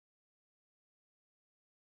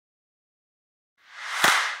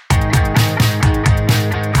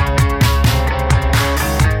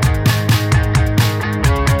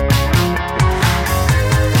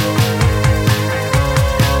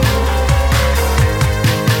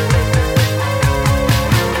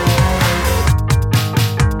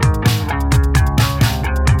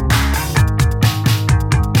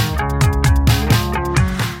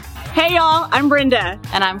I'm Brenda.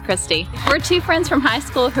 And I'm Christy. We're two friends from high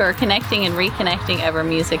school who are connecting and reconnecting over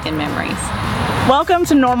music and memories. Welcome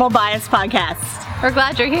to Normal Bias Podcast. We're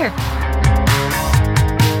glad you're here.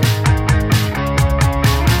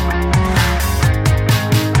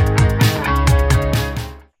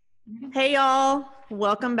 Hey y'all,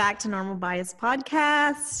 welcome back to Normal Bias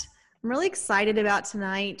Podcast. I'm really excited about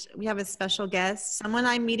tonight. We have a special guest, someone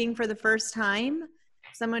I'm meeting for the first time,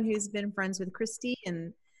 someone who's been friends with Christy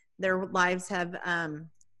and their lives have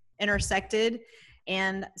intersected.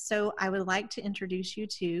 And so I would like to introduce you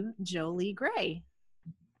to Jolie Gray.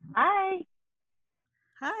 Hi.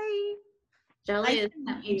 Hi. Jolie is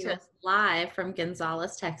coming to us live from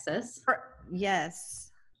Gonzales, Texas.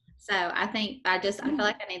 Yes. So I feel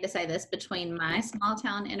like I need to say this, between my small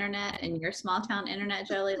town internet and your small town internet,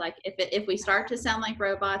 Jolie, like if we start to sound like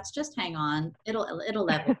robots, just hang on. It'll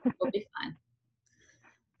level. We'll be fine.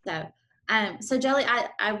 So Jolie,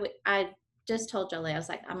 I just told Jolie, I was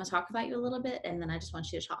like, I'm gonna talk about you a little bit and then I just want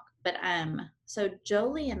you to talk. But so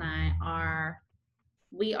Jolie and I are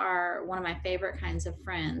one of my favorite kinds of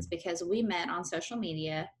friends because we met on social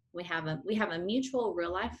media. We have a mutual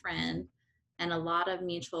real life friend and a lot of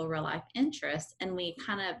mutual real life interests. And we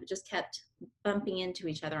kind of just kept bumping into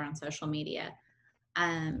each other on social media.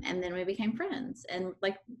 And then we became friends and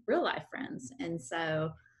like real life friends. And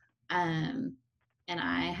so, and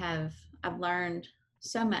I've learned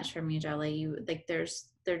so much from you, Jolie.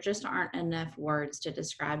 There just aren't enough words to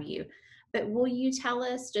describe you. But will you tell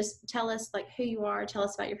us like who you are, tell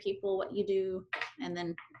us about your people, what you do, and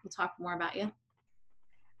then we'll talk more about you.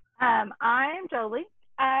 I'm Jolie.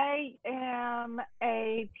 I am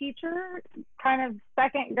a teacher, kind of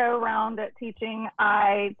second go round at teaching.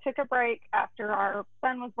 I took a break after our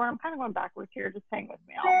son was born. I'm kind of going backwards here. Just hang with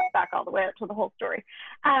me. I'll back all the way up to the whole story.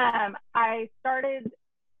 I started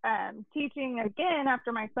teaching again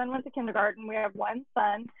after my son went to kindergarten. We have one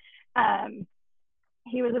son.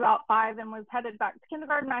 He was about 5 and was headed back to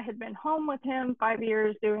kindergarten. I had been home with him 5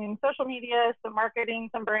 years doing social media, some marketing,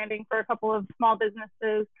 some branding for a couple of small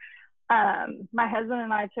businesses. My husband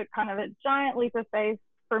and I took kind of a giant leap of faith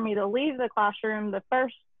for me to leave the classroom the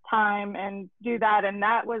first time and do that. And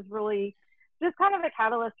that was really just kind of a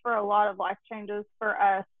catalyst for a lot of life changes for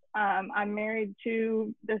us. I'm married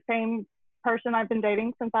to the same person I've been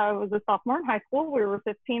dating since I was a sophomore in high school. We were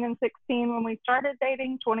 15 and 16 when we started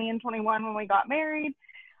dating, 20 and 21 when we got married.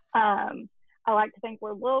 I like to think we're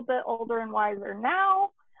a little bit older and wiser now,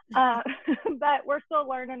 but we're still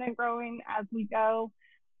learning and growing as we go.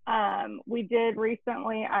 We did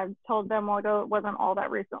recently, I told them a while ago, it wasn't all that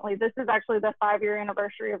recently. This is actually the 5-year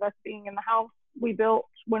anniversary of us being in the house we built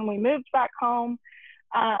when we moved back home.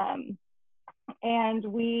 And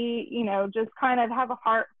we, just kind of have a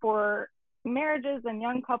heart for marriages and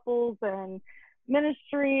young couples and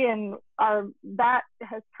ministry, and that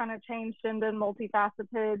has kind of changed and been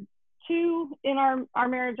multifaceted too in our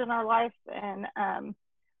marriage and our life. And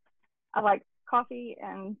I like coffee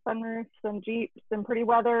and sunroofs and Jeeps and pretty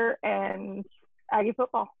weather and Aggie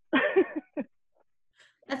football.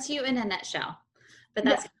 That's you in a nutshell. But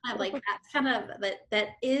that's that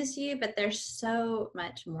is you, but there's so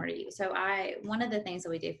much more to you. So one of the things that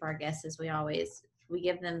we do for our guests is we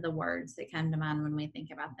give them the words that come to mind when we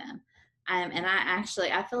think about them. And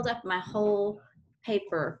I filled up my whole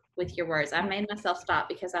paper with your words. I made myself stop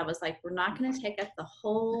because I was like, we're not going to take up the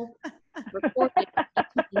whole recording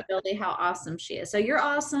to Jolie how awesome she is. So you're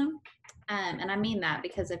awesome. And I mean that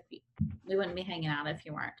because we wouldn't be hanging out if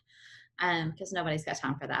you weren't, because nobody's got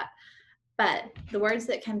time for that. But the words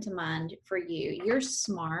that come to mind for you, you're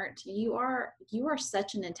smart. You are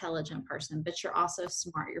such an intelligent person, but you're also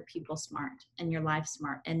smart. You're people smart and your life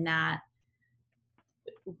smart. And that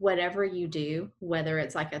whatever you do, whether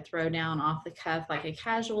it's like a throwdown off the cuff, like a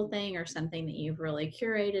casual thing or something that you've really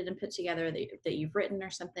curated and put together that you've written or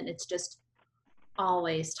something, it's just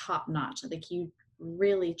always top notch. Like you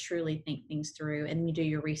really, truly think things through and you do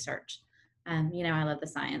your research. I love the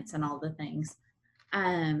science and all the things.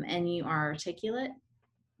 And you are articulate,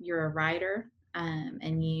 you're a writer,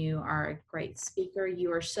 and you are a great speaker.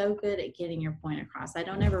 You are so good at getting your point across. I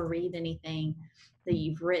don't ever read anything that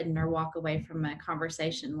you've written or walk away from a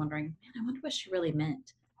conversation wondering, man, I wonder what she really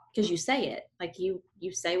meant. Because you say it, like you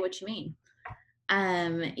say what you mean.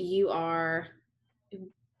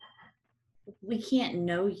 We can't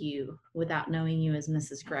know you without knowing you as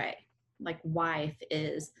Mrs. Gray. Like wife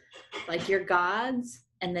is like your God's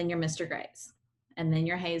and then you're Mr. Gray's. And then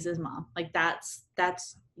you're Hayes's mom. Like that's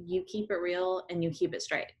you keep it real and you keep it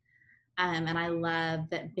straight. And I love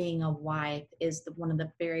that being a wife is one of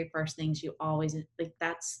the very first things you always like.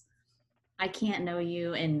 I can't know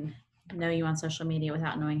you and know you on social media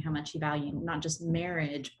without knowing how much you value not just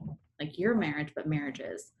marriage, like your marriage, but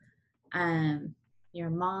marriages. You're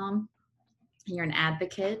a mom, you're an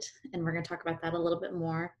advocate, and we're going to talk about that a little bit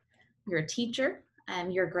more. You're a teacher,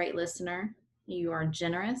 you're a great listener. You are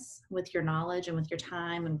generous with your knowledge and with your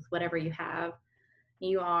time and with whatever you have.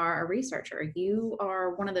 You are a researcher. You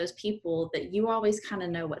are one of those people that you always kind of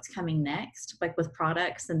know what's coming next, like with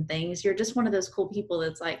products and things. You're just one of those cool people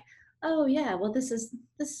that's like, oh yeah, well this is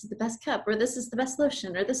the best cup, or this is the best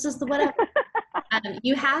lotion, or this is the whatever.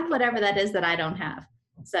 You have whatever that is that I don't have.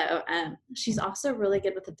 So she's also really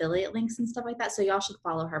good with affiliate links and stuff like that. So y'all should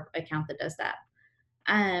follow her account that does that.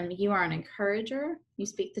 You are an encourager. You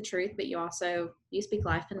speak the truth, but you speak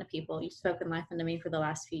life into people. You've spoken life into me for the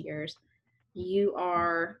last few years. You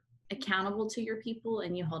are accountable to your people,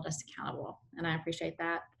 and you hold us accountable. And I appreciate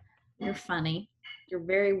that. You're funny. You're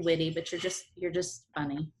very witty, but you're just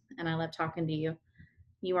funny. And I love talking to you.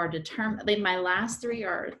 You are determined. My last three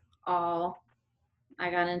are all, I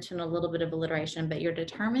got into a little bit of alliteration, but you're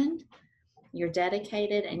determined, you're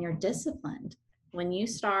dedicated, and you're disciplined. When you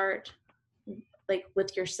start like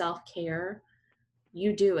with your self-care,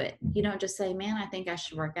 you do it. You don't just say, man, I think I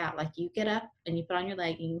should work out. Like you get up and you put on your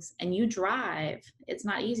leggings and you drive. It's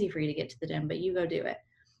not easy for you to get to the gym, but you go do it.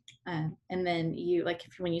 And then you, like,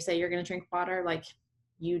 when you say you're going to drink water, like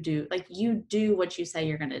you do what you say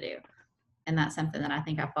you're going to do. And that's something that I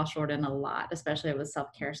think I fall short in a lot, especially with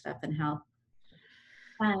self-care stuff and health.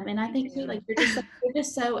 And I think you're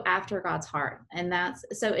just so after God's heart. And that's,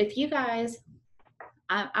 so if you guys,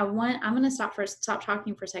 I'm going to stop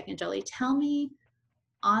talking for a second. Jolie, tell me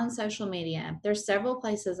on social media, there's several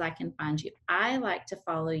places I can find you. I like to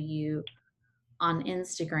follow you on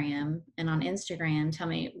Instagram, and on Instagram, tell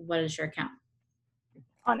me, what is your account?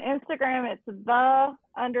 On Instagram, it's _Grey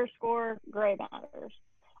Matters.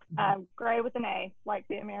 Gray with an A, like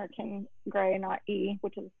the American gray, not E,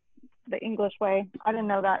 which is the English way. I didn't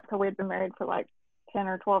know that until we had been married for like 10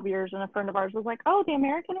 or 12 years, and a friend of ours was like, oh, the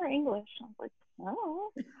American or English? I was like,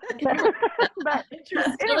 oh. But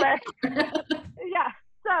anyway, yeah.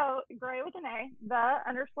 So Gray with an A,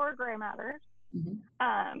 _Grey Matters.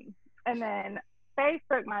 Mm-hmm. And then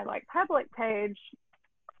Facebook, my like public page,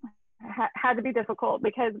 had to be difficult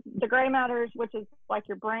because the Gray Matters, which is like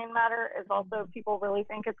your brain matter, is also, people really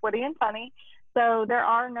think it's witty and funny. So there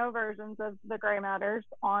are no versions of the Gray Matters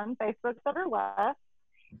on Facebook that are left.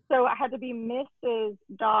 So I had to be Mrs.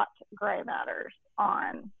 Grey Matters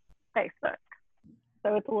on Facebook.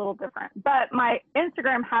 So it's a little different. But my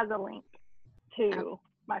Instagram has a link to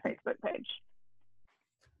my Facebook page.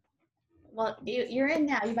 Well, you're in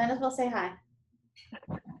now. You might as well say hi.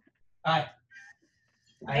 Hi.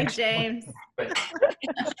 Hey, James. But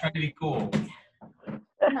just trying to be cool.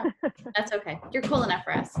 No, that's okay. You're cool enough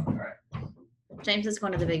for us. All right. James is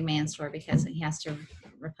going to the big man store because he has to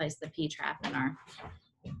replace the P trap in our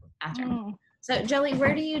bathroom. So Jolie,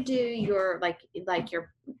 where do you do your like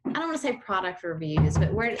your, I don't want to say product reviews,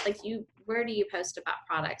 but where do you post about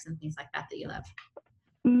products and things like that you love?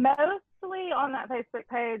 Mostly on that Facebook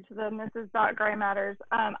page, the Mrs. Grey Matters.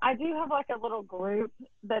 I do have like a little group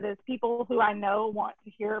that is people who I know want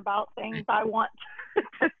to hear about things I want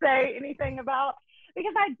to say anything about,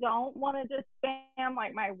 because I don't want to just spam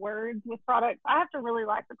like my words with products. I have to really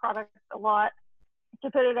like the product a lot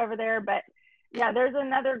to put it over there. But yeah, there's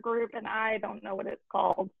another group, and I don't know what it's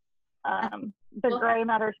called. The Grey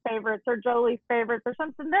Matters favorites, or Jolie's favorites, or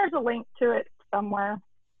something. There's a link to it somewhere,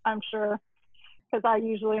 I'm sure, because I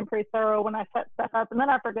usually am pretty thorough when I set stuff up, and then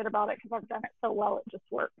I forget about it because I've done it so well it just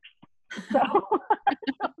works. So I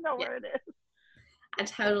don't know where it is. I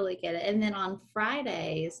totally get it. And then on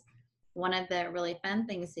Fridays, one of the really fun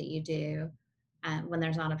things that you do when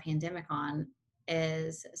there's not a pandemic on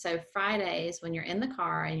is, so Fridays when you're in the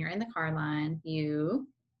car and you're in the car line, you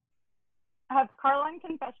I have Carline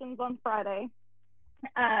Confessions on Friday.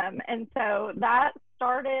 And so that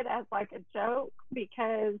started as like a joke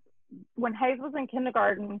because when Hayes was in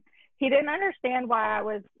kindergarten, he didn't understand why I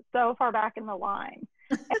was so far back in the line.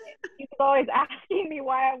 And he was always asking me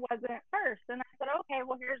why I wasn't first. And I said, okay,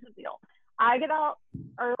 well, here's the deal. I get out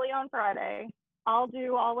early on Friday. I'll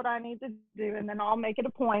do all what I need to do, and then I'll make it a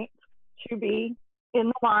point to be in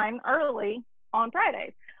the line early on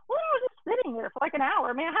Fridays. Well, I was just sitting there for like an hour.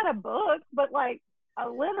 I mean, I had a book, but like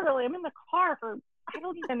literally I'm in the car for, I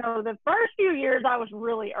don't even know, the first few years I was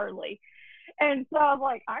really early. And so I was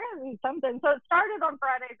like, I gotta do something. So it started on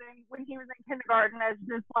Fridays, and when he was in kindergarten, as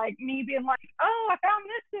just like me being like, oh, I found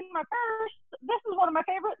this in my purse. This is one of my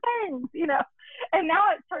favorite things, you know. And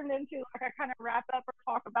now it's turned into like I kind of wrap up or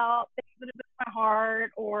talk about things that have been in my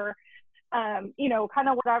heart, or you know, kind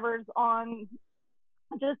of whatever's on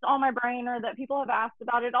just on my brain or that people have asked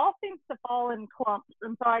about, it all seems to fall in clumps.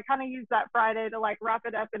 And so I kind of use that Friday to like wrap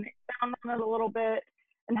it up and expound on it a little bit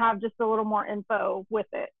and have just a little more info with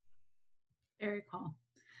it. Very cool.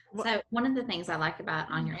 So one of the things I like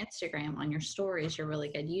about on your Instagram, on your stories, you're really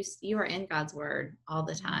good. You are in God's word all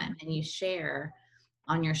the time, and you share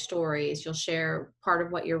on your stories. You'll share part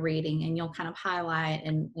of what you're reading, and you'll kind of highlight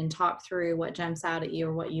and talk through what jumps out at you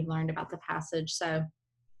or what you've learned about the passage. So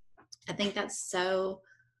I think that's so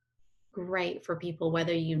great for people,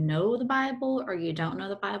 whether you know the Bible or you don't know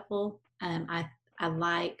the Bible. I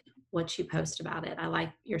like what you post about it. I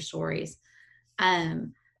like your stories.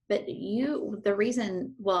 But the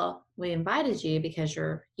reason, well, we invited you because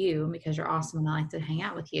you're awesome and I like to hang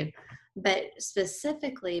out with you, but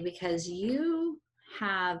specifically because you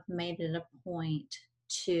have made it a point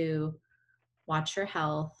to watch your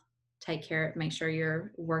health, take care, make sure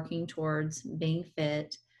you're working towards being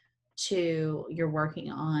fit, you're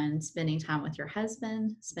working on spending time with your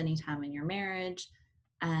husband, spending time in your marriage.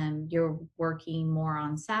 You're working more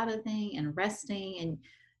on Sabbathing and resting, and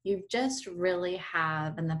you just really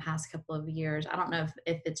have in the past couple of years. I don't know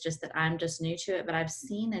if it's just that I'm just new to it, but I've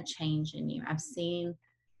seen a change in you. I've seen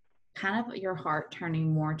kind of your heart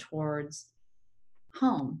turning more towards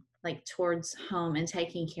home, like towards home and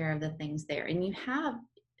taking care of the things there. And you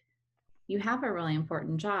have a really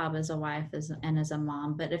important job as a wife and as a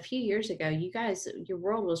mom. But a few years ago, your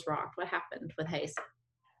world was rocked. What happened with Hayes?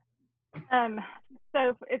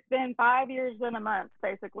 So it's been 5 years and a month,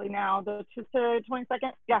 basically now, the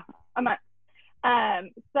 22nd. Yeah, a month.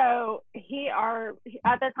 So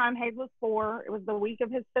at that time, Hayes was 4. It was the week of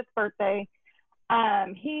his 5th birthday.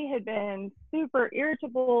 He had been super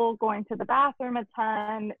irritable, going to the bathroom a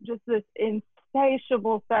ton, just this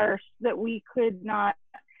insatiable thirst that we could not.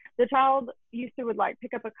 The child would like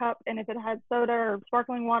pick up a cup, and if it had soda or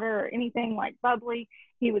sparkling water or anything like bubbly,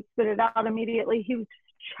 he would spit it out immediately. He was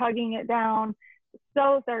chugging it down,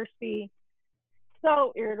 so thirsty,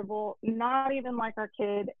 so irritable, not even like our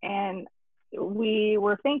kid. And we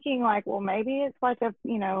were thinking like, well, maybe it's like a,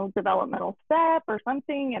 developmental step or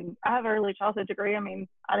something. And I have an early childhood degree. I mean,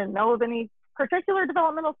 I didn't know of any particular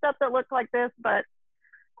developmental step that looked like this, but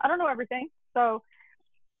I don't know everything. So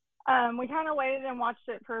we kind of waited and watched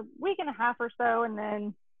it for a week and a half or so, and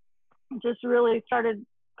then just really started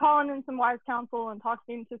calling in some wise counsel and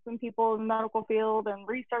talking to some people in the medical field and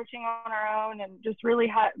researching on our own, and just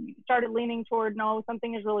really started leaning toward, no,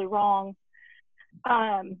 something is really wrong.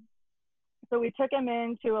 So we took him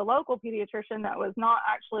into a local pediatrician that was not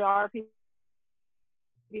actually our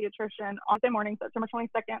pediatrician on Thursday morning, September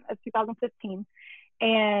 22nd of 2015.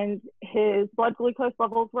 And his blood glucose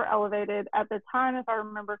levels were elevated. At the time, if I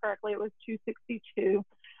remember correctly, it was 262,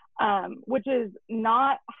 which is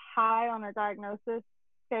not high on a diagnosis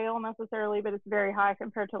scale necessarily, but it's very high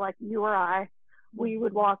compared to like you or I. We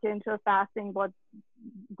would walk into a fasting blood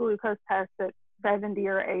glucose test at 70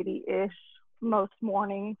 or 80-ish most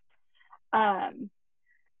mornings.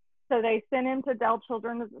 So they sent him to Dell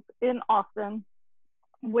Children's in Austin,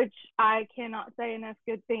 which I cannot say enough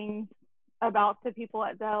good things about the people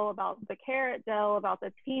at Dell, about the care at Dell, about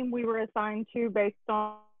the team we were assigned to based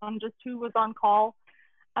on just who was on call.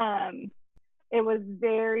 It was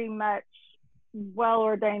very much well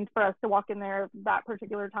ordained for us to walk in there that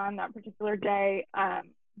particular time, that particular day.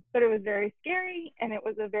 But it was very scary, and it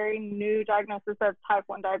was a very new diagnosis of type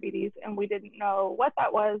 1 diabetes, and we didn't know what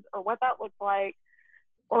that was or what that looked like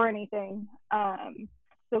or anything.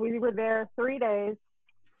 So we were there 3 days,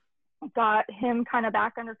 got him kind of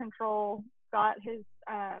back under control, got his,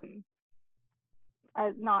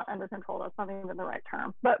 not under control, that's not even the right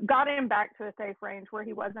term, but got him back to a safe range where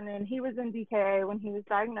he wasn't in. He was in DKA when he was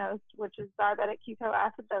diagnosed, which is diabetic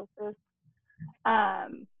ketoacidosis.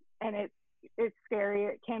 And it's scary.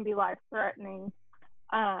 It can be life-threatening.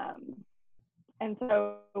 And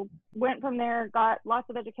so went from there, got lots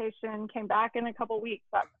of education, came back in a couple weeks,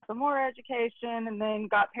 got some more education, and then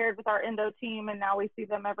got paired with our endo team. And now we see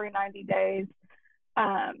them every 90 days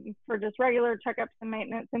for just regular checkups and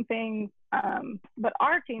maintenance and things. But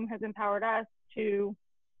our team has empowered us to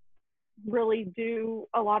really do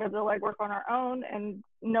a lot of the legwork on our own and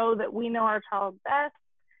know that we know our child best.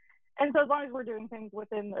 And so as long as we're doing things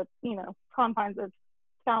within the, confines of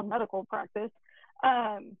sound medical practice,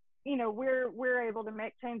 we're able to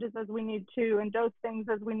make changes as we need to and dose things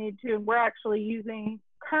as we need to. And we're actually using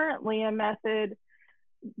currently a method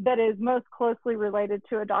that is most closely related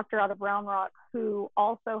to a doctor out of Round Rock who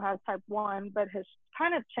also has type 1, but has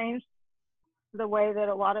kind of changed the way that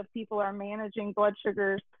a lot of people are managing blood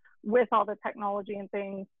sugars with all the technology and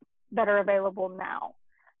things that are available now.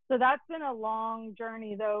 So that's been a long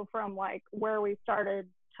journey, though, from like where we started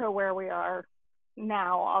to where we are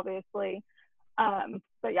now, obviously.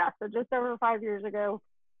 But yeah, so just over 5 years ago,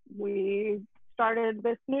 we started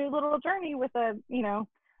this new little journey with a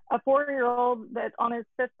 4-year-old that on his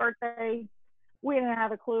 5th birthday, we didn't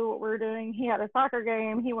have a clue what we were doing. He had a soccer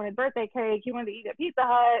game. He wanted birthday cake. He wanted to eat at Pizza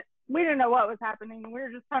Hut. We didn't know what was happening. We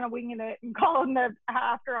were just kind of winging it and calling the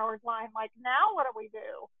after hours line, like, now what do we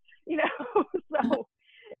do? So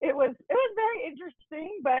it was very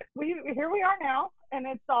interesting, but here we are now, and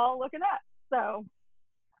it's all looking up. So.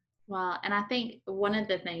 Well, and I think one of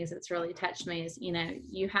the things that's really touched me is,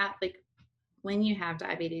 you have, like, when you have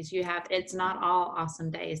diabetes, it's not all awesome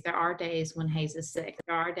days. There are days when Hayes is sick.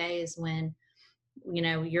 There are days when,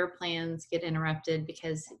 your plans get interrupted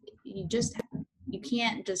because you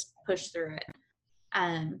can't just push through it.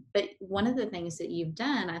 But one of the things that you've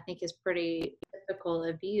done, I think, is pretty typical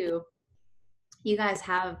of you. You guys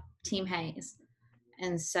have Team Hayes.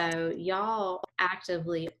 And so y'all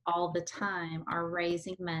actively all the time are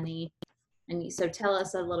raising money. And so tell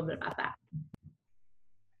us a little bit about that.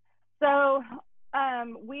 So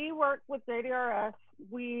we worked with JDRF.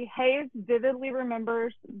 Hayes vividly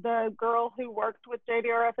remembers the girl who worked with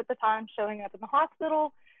JDRF at the time showing up in the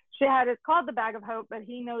hospital. It's called the Bag of Hope, but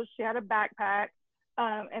he knows she had a backpack,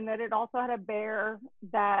 and that it also had a bear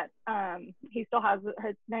that he still has.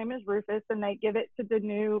 His name is Rufus, and they give it to the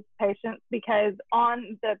new patients because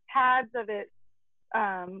on the pads of its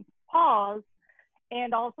paws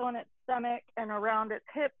and also in its stomach and around its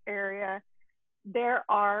hip area, there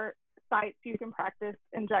are sites you can practice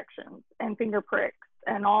injections and finger pricks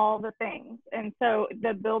and all the things. And so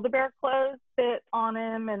the Build-A-Bear clothes fit on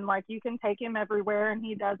him, and like you can take him everywhere and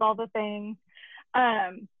he does all the things.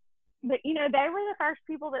 But they were the first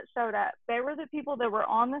people that showed up. They were the people that were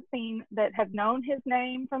on the scene, that have known his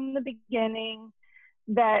name from the beginning,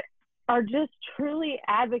 that are just truly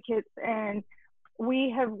advocates. And we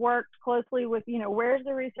have worked closely with, where's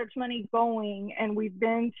the research money going? And we've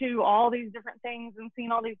been to all these different things and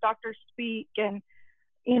seen all these doctors speak. And,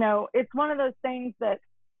 it's one of those things that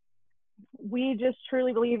we just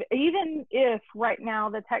truly believe, even if right now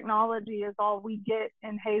the technology is all we get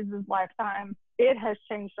in Hayes' lifetime, it has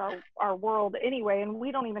changed our world anyway. And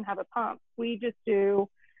we don't even have a pump. We just do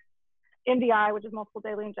MDI, which is multiple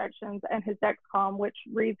daily injections, and his Dexcom, which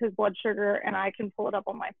reads his blood sugar, and I can pull it up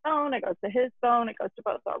on my phone. It goes to his phone. It goes to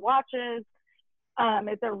both our watches.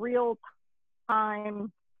 It's a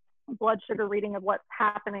real-time blood sugar reading of what's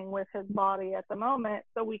happening with his body at the moment,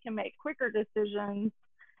 so we can make quicker decisions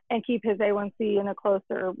and keep his A1C in a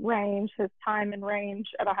closer range, his time in range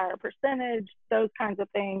at a higher percentage, those kinds of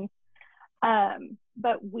things.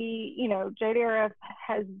 But JDRF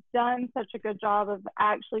has done such a good job of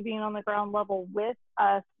actually being on the ground level with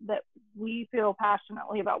us that we feel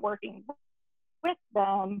passionately about working with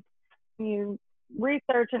them. You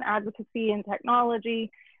research and advocacy and technology,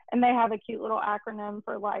 and they have a cute little acronym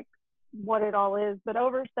for like what it all is, but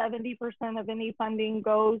over 70% of any funding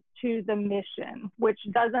goes to the mission, which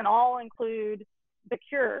doesn't all include the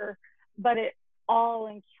cure, but it all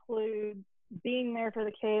includes being there for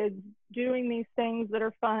the kids, doing these things that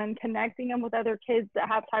are fun, connecting them with other kids that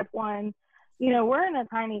have type 1. We're in a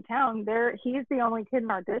tiny town. He's the only kid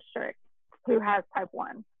in our district who has type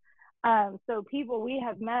 1. So people we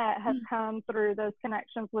have met have come through those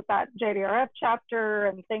connections with that JDRF chapter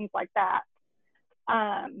and things like that.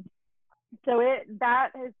 So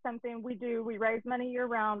that is something we do. We raise money year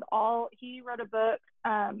round. He wrote a book.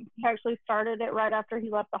 He actually started it right after he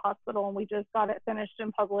left the hospital, and we just got it finished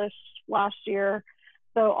and published last year.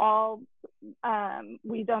 So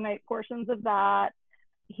we donate portions of that.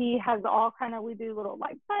 He has we do little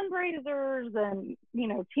like fundraisers and,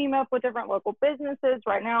 team up with different local businesses.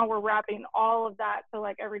 Right now we're wrapping all of that. So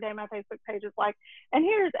like every day my Facebook page is like, and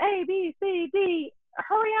here's A, B, C, D,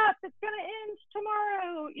 hurry up, it's going to end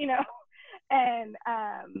tomorrow, And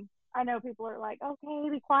I know people are like, okay,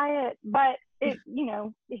 be quiet, but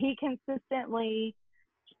he consistently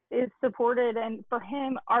is supported. And for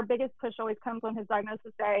him, our biggest push always comes on his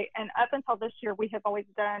diagnosis day. And up until this year, we have always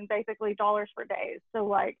done basically dollars for days. So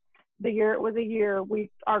like the year it was a year,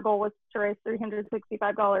 our goal was to raise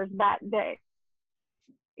 $365 that day,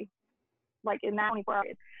 like in that 24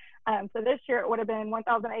 hours. So this year it would have been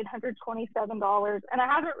 $1,827. And I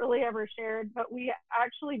haven't really ever shared, but we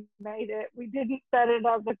actually made it. We didn't set it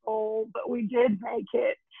as a goal, but we did make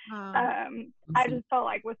it. I just felt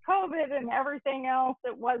like with COVID and everything else,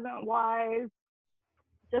 it wasn't wise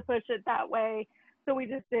to push it that way. So we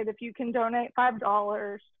just did, if you can donate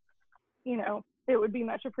 $5, it would be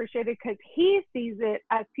much appreciated, because he sees it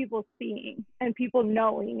as people seeing and people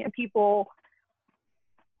knowing and people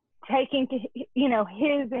taking to,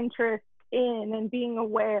 his interest in and being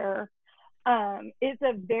aware is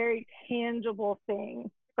a very tangible thing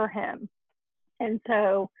for him. And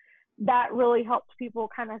so that really helps people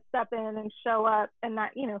kind of step in and show up, and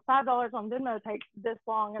that, $5 on Venmo takes this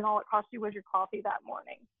long, and all it cost you was your coffee that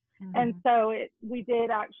morning. Mm-hmm. And so we did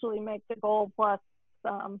actually make the goal plus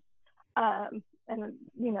some,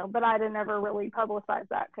 but I didn't ever really publicize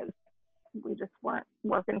that because we just weren't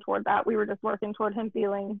working toward that. We were just working toward him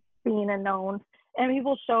feeling seen and known. And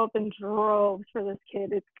people show up in droves for this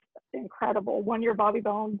kid. It's incredible. 1 year Bobby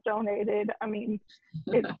Bones donated. I mean,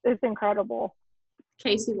 it's incredible.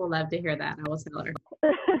 Casey will love to hear that. I will tell her.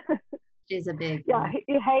 She's a big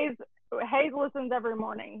Hayes listens every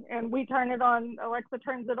morning, and we turn it on. Alexa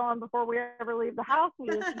turns it on before we ever leave the house. We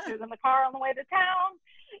listen to it in the car on the way to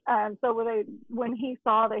town. So when he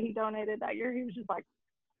saw that he donated that year, he was just like,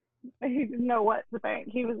 he didn't know what to think.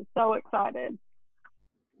 He was so excited.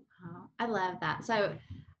 Oh, I love that. So,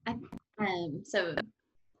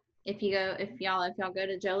 if y'all go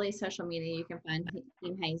to Jolie's social media, you can find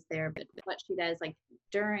Team Hayes there. But what she does, like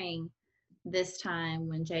during this time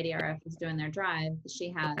when JDRF is doing their drive,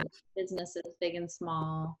 she has businesses big and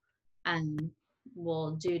small, and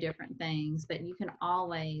will do different things. But you can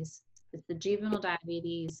always, it's the Juvenile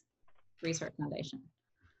Diabetes Research Foundation.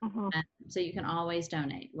 Mm-hmm. So you can always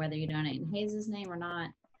donate, whether you donate in Hayes' name or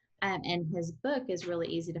not. And his book is really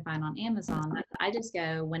easy to find on Amazon. I just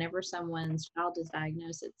go whenever someone's child is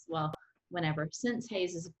diagnosed. Since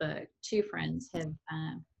Hayes' book, 2 friends have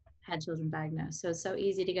had children diagnosed. So it's so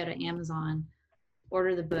easy to go to Amazon,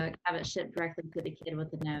 order the book, have it shipped directly to the kid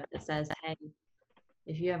with a note that says, hey,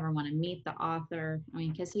 if you ever want to meet the author,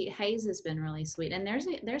 because Hayes has been really sweet. And there's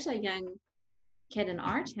a young kid in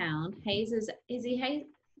our town. Hayes is he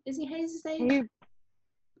Hayes' age?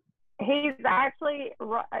 He's actually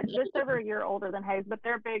just over a year older than Hayes, but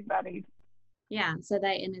they're big buddies. Yeah, so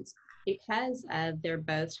and it's because of they're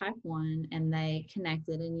both type 1, and they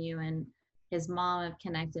connected, and you and his mom have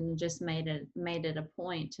connected, and just made it a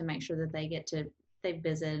point to make sure that they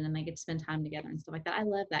visit and they get to spend time together and stuff like that. I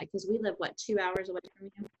love that because we live 2 hours away from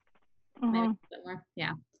you, maybe a bit more.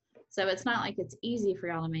 Yeah. So it's not like it's easy for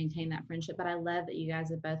y'all to maintain that friendship, but I love that you guys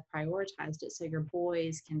have both prioritized it so your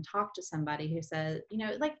boys can talk to somebody who says,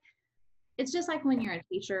 it's just like when you're a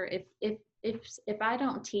teacher, if I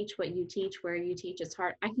don't teach what you teach, where you teach, it's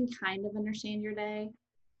hard. I can kind of understand your day,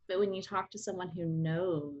 but when you talk to someone who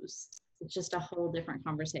knows, it's just a whole different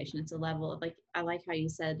conversation. It's a level of I like how you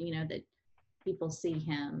said, that people see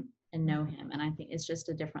him and know him. And I think it's just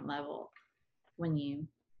a different level when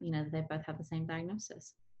they both have the same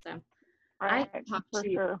diagnosis. So right, I talk to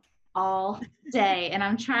you all day, and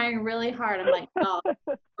I'm trying really hard. I'm like, oh,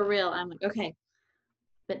 for real. I'm like, okay.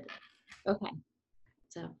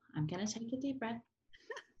 So I'm going to take a deep breath.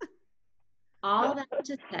 All that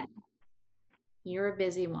to say, you're a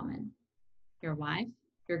busy woman. Your wife,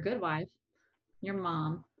 you're a good wife, your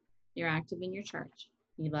mom, you're active in your church.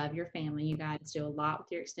 You love your family. You guys do a lot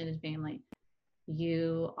with your extended family.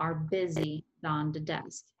 You are busy dawn to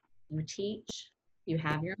dusk. You teach. You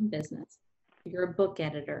have your own business. You're a book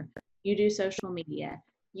editor. You do social media.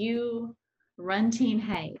 You run Team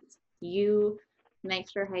Hayes. You make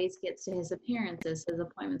sure Hayes gets to his appearances, his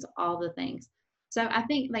appointments, all the things. So I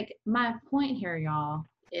think my point here, y'all,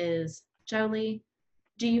 is Jolie,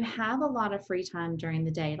 do you have a lot of free time during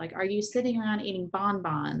the day? Are you sitting around eating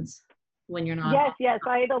bonbons when you're not? Yes,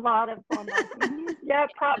 I eat a lot of bonbons. Yeah,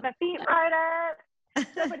 prop my feet right up.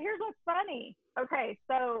 So, but here's what's funny. Okay,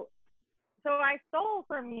 so I stole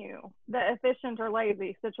from you the efficient or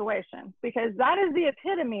lazy situation, because that is the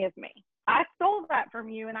epitome of me. I stole that from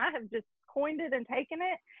you, and I have just coined it and taken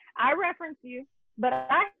it. I reference you, but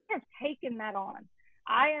I have taken that on.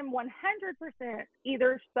 I am 100%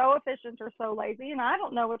 either so efficient or so lazy, and I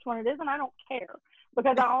don't know which one it is, and I don't care,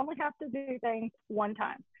 because I only have to do things one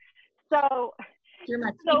time. So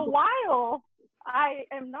while I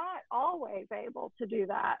am not always able to do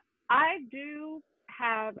that, I do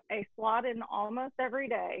have a slot in almost every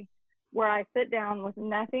day where I sit down with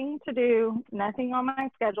nothing to do, nothing on my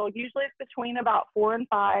schedule. Usually it's between about 4 and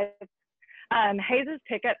 5. Hayes'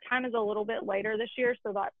 pickup time is a little bit later this year,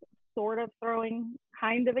 so that's sort of throwing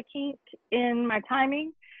kind of a kink in my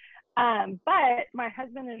timing. But my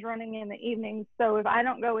husband is running in the evenings, so if I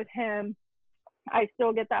don't go with him, I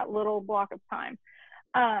still get that little block of time.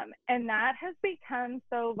 And that has become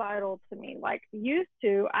so vital to me. Used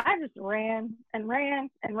to, I just ran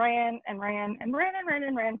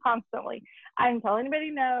constantly. I didn't tell anybody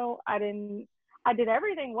no. I did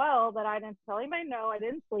everything well, but I didn't tell anybody no. I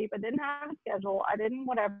didn't sleep. I didn't have a schedule. I didn't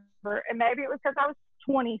whatever. And maybe it was because I was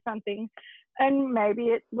 20 something, And maybe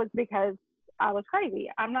it was because I was crazy.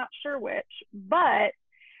 I'm not sure which, but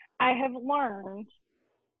I have learned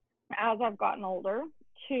as I've gotten older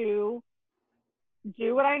to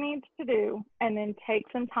do what I need to do and then take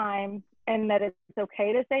some time, and that it's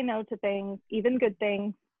okay to say no to things, even good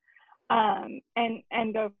things,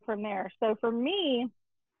 and go from there. So for me,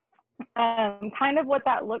 kind of what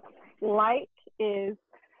that looks like is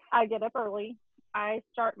I get up early. I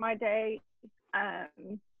start my day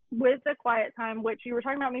with the quiet time, which you were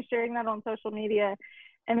talking about me sharing that on social media.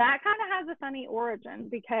 And that kind of has a funny origin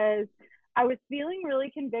because I was feeling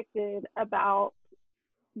really convicted about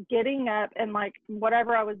getting up and like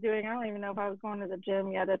whatever I was doing. I don't even know if I was going to the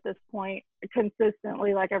gym yet at this point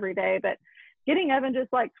consistently, like every day, but getting up and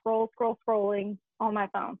just like scrolling on my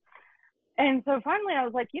phone. And so finally I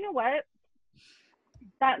was like, you know what?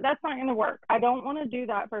 That's not going to work. I don't want to do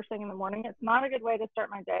that first thing in the morning. It's not a good way to start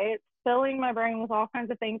my day. It's filling my brain with all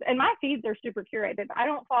kinds of things. And my feeds are super curated. I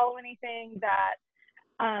don't follow anything that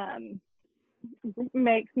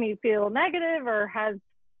makes me feel negative or has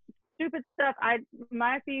stupid stuff.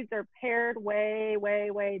 My feeds are pared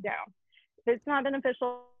way down. If it's not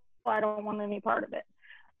beneficial, I don't want any part of it.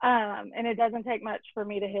 And it doesn't take much for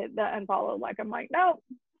me to hit the unfollow. Like I'm like, no,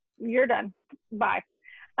 you're done. Bye.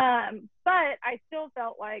 But I still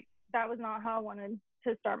felt like that was not how I wanted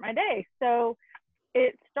to start my day. So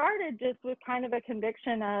it started just with kind of a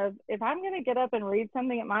conviction of, if I'm going to get up and read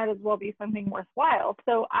something, it might as well be something worthwhile.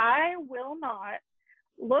 So I will not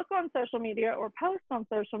look on social media or post on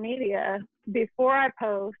social media before I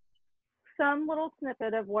post some little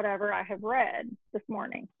snippet of whatever I have read this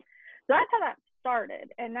morning. So that's how that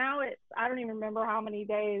started. And now I don't even remember how many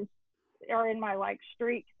days are in my like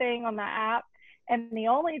streak thing on the app. And the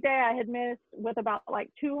only day I had missed with about like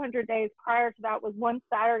 200 days prior to that was one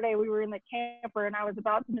Saturday we were in the camper and I was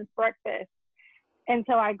about to miss breakfast. And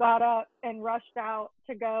so I got up and rushed out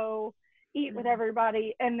to go eat with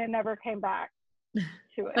everybody and then never came back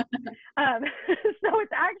to it. So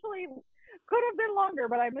it's actually could have been longer,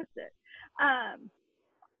 but I missed it.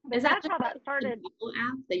 Is that's how that started.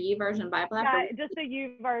 The YouVersion Bible app? Yeah, just the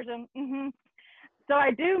YouVersion. Mm-hmm. So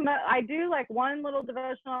I do like one little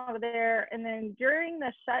devotional over there, and then during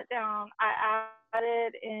the shutdown, I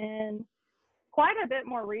added in quite a bit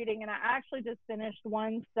more reading, and I actually just finished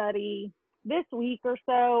one study this week or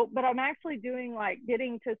so. But I'm actually doing like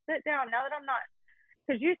getting to sit down now that I'm not,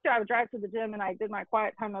 because used to I would drive to the gym and I did my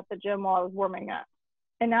quiet time at the gym while I was warming up,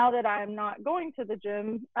 and now that I'm not going to the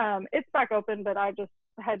gym, it's back open, but I just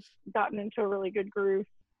had gotten into a really good groove.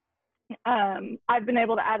 I've been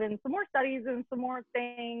able to add in some more studies and some more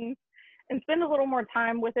things and spend a little more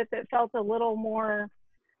time with it that felt a little more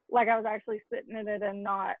like I was actually sitting in it and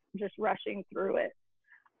not just rushing through it.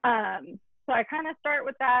 So I kind of start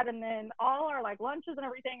with that, and then all our like lunches and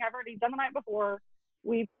everything I've already done the night before.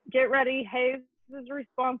 We get ready. Hayes is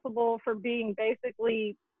responsible for being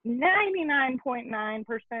basically 99.9%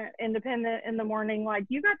 independent in the morning. Like,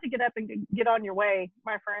 you got to get up and get on your way,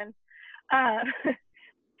 my friend.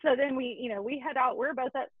 So then we head out. We're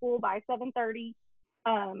both at school by 7:30.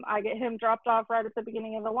 I get him dropped off right at the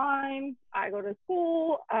beginning of the line. I go to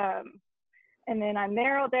school, and then I'm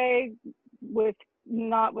there all day, with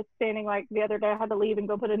notwithstanding like the other day I had to leave and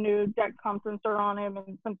go put a new Dexcom sensor on him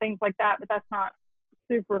and some things like that, but that's not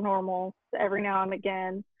super normal. Every now and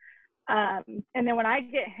again. And then when I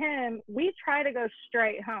get him, we try to go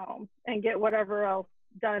straight home and get whatever else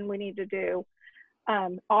done we need to do.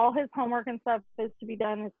 All his homework and stuff is to be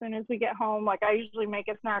done as soon as we get home. Like, I usually make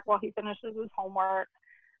a snack while he finishes his homework.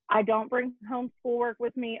 I don't bring home schoolwork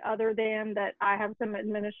with me, other than that I have some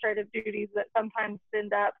administrative duties that sometimes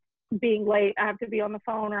end up being late. I have to be on the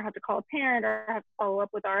phone, or I have to call a parent, or I have to follow up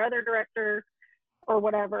with our other director or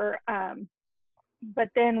whatever. But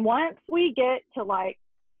then once we get to 5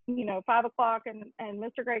 o'clock and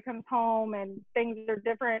Mr. Gray comes home and things are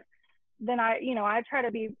different, then I try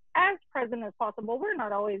to be as present as possible. We're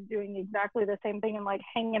not always doing exactly the same thing and like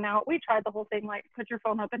hanging out. We tried the whole thing, like put your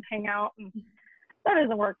phone up and hang out, and that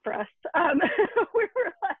doesn't work for us. We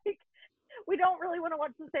were like, we don't really want to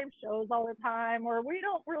watch the same shows all the time, or we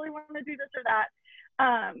don't really want to do this or that.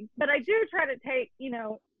 But I do try to take,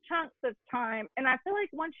 chunks of time. And I feel like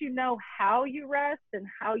once you know how you rest and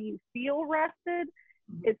how you feel rested,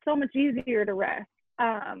 it's so much easier to rest.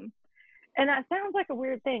 And that sounds like a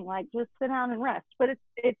weird thing, like just sit down and rest, but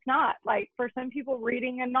it's not. Like, for some people,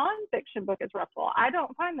 reading a nonfiction book is restful. I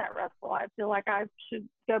don't find that restful. I feel like I should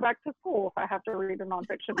go back to school if I have to read a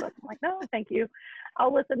nonfiction book. I'm like, no, thank you.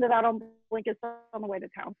 I'll listen to that on Blinkist on the way to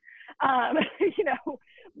town.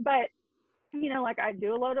 But like, I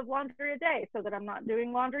do a load of laundry a day so that I'm not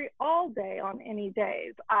doing laundry all day on any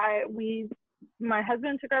days. We my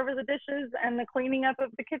husband took over the dishes and the cleaning up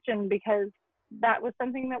of the kitchen because that was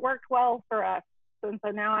something that worked well for us. And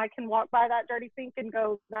so now I can walk by that dirty sink and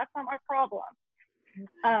go, that's not my problem.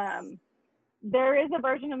 There is a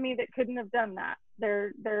version of me that couldn't have done that.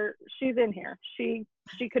 She's in here. She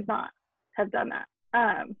could not have done that.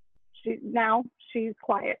 She's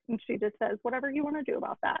quiet and she just says, whatever you want to do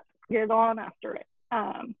about that, get on after it.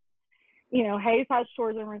 Hayes has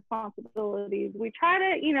chores and responsibilities. We try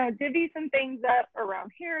to, divvy some things up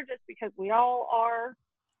around here just because we all are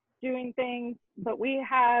doing things, but we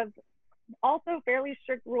have also fairly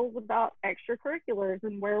strict rules about extracurriculars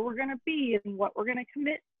and where we're going to be and what we're going to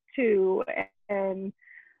commit to. And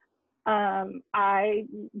I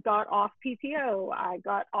got off PTO. I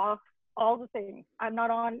got off all the things. I'm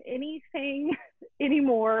not on anything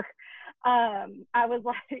anymore. I was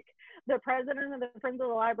like the president of the Friends of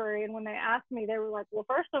the Library, and when they asked me, they were like, well,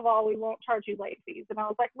 first of all, we won't charge you late fees. And I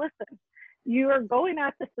was like, listen, you are going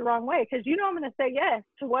at this the wrong way, because I'm going to say yes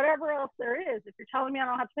to whatever else there is if you're telling me I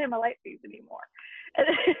don't have to pay my late fees anymore. And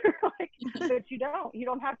they're like, but you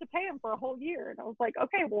don't have to pay them for a whole year. And I was like,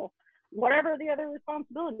 okay, well, whatever the other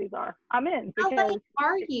responsibilities are, I'm in. How late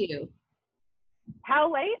are you? How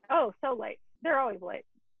late? Oh, so late. They're always late.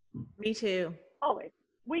 Me too. Always.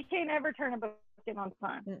 We can't ever turn a book in on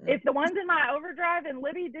time. If the ones in my overdrive and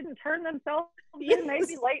Libby didn't turn themselves in, they'd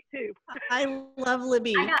be late too. I love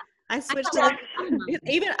Libby. I switched to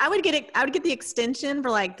I would get the extension for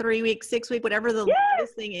like 3 weeks, 6 weeks, whatever the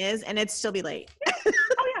latest thing is, and it'd still be late. Oh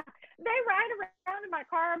yeah. They ride around in my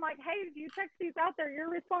car. I'm like, hey, if you check these out, they're your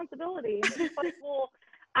responsibility. And she's like, well,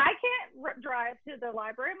 I can't drive to the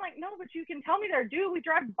library. I'm like, no, but you can tell me they're due. We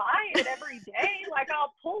drive by it every day. Like,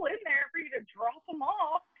 I'll pull in there for you to drop them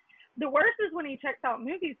off. The worst is when he checks out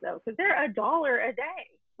movies, though, because they're $1 a day.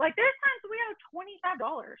 Like, there's times we have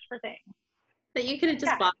 $25 for things. But you could have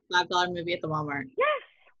just bought a $5 movie at the Walmart. Yes,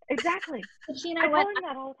 exactly. But you know I what? tell him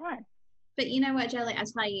that all the time. But you know what, Jolie? I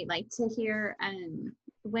tell you, like, to hear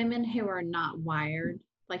women who are not wired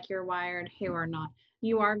like you're wired, who are not,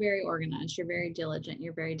 you are very organized, you're very diligent,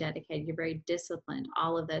 you're very dedicated, you're very disciplined,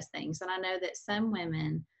 all of those things. And I know that some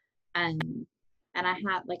women, and I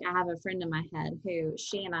have a friend in my head who,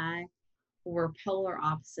 she and I were polar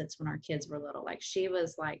opposites when our kids were little. Like, she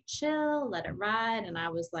was like, chill, let it ride. And I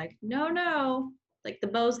was like, no, like the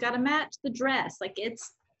bow's got to match the dress. Like,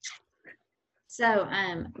 it's, so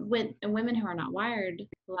when women who are not wired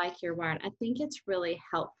like you're wired, I think it's really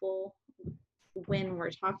helpful when we're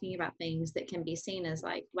talking about things that can be seen as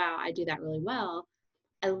like, wow, I do that really well.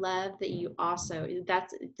 I love that you also,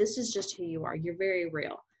 this is just who you are. You're very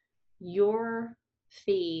real. Your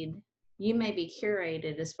feed, you may be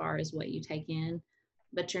curated as far as what you take in,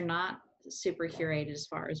 but you're not super curated as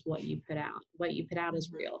far as what you put out. What you put out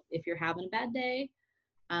is real. If you're having a bad day,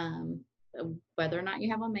 whether or not you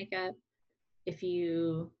have on makeup, if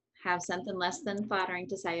you have something less than flattering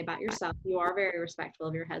to say about yourself, you are very respectful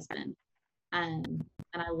of your husband. And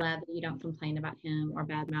I love that you don't complain about him or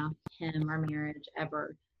badmouth him or marriage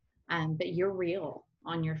ever. But you're real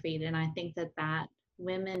on your feed. And I think that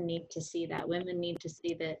women need to see that. Women need to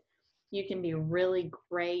see that you can be really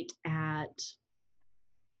great at,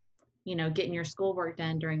 getting your schoolwork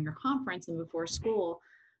done during your conference and before school,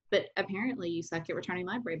 but apparently you suck at returning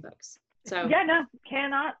library books. So yeah, no,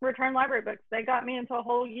 cannot return library books. They got me into a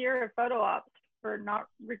whole year of photo ops for not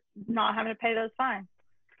having to pay those fines.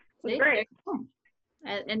 It was great.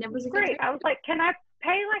 And it was great. I was like, can I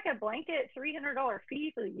pay like a blanket $300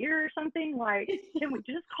 fee for the year or something? Like, can we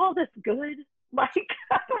just call this good? Like,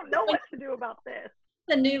 I don't know what to do about this.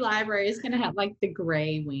 The new library is going to have like the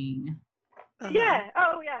gray wing. Yeah.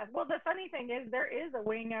 Oh, yeah. Well, the funny thing is there is a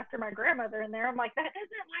wing after my grandmother in there. I'm like, that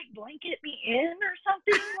doesn't like blanket me in or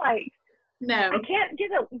something. Like, no, I can't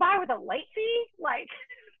buy with a late fee. Like,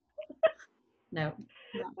 no,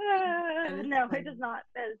 no, it does not,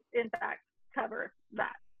 in fact, cover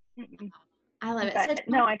that. I love it. But, so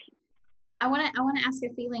no, I want to ask a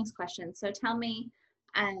feelings question. So tell me,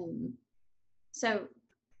 so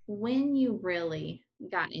when you really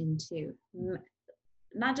got into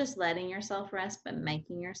not just letting yourself rest, but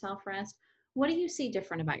making yourself rest, what do you see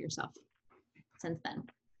different about yourself since then?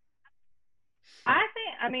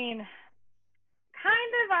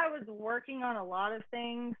 I was working on a lot of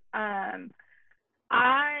things. I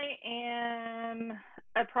am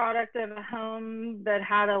a product of a home that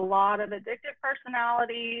had a lot of addictive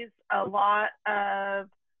personalities, a lot of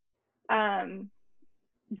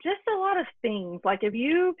just a lot of things. Like, if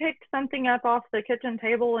you picked something up off the kitchen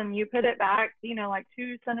table and you put it back, like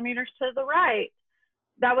 2 centimeters to the right,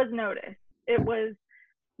 that was noticed.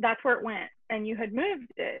 That's where it went. and you had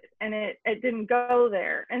moved it and it didn't go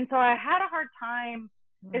there. And so I had a hard time,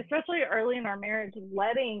 especially early in our marriage,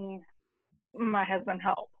 letting my husband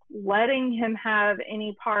help, letting him have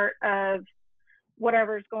any part of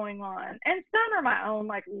whatever's going on. And some are my own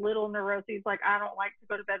like little neuroses, like I don't like to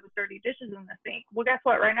go to bed with dirty dishes in the sink. Well, guess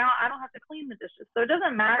what? Right now I don't have to clean the dishes. So it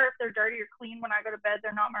doesn't matter if they're dirty or clean when I go to bed.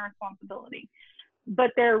 They're not my responsibility.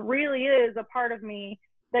 But there really is a part of me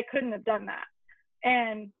that couldn't have done that.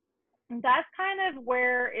 And that's kind of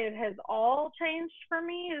where it has all changed for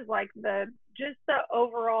me, is like the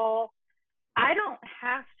overall, I don't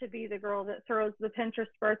have to be the girl that throws the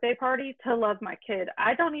Pinterest birthday party to love my kid.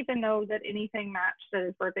 I don't even know that anything matched at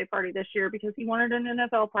his birthday party this year because he wanted an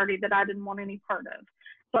NFL party that I didn't want any part of.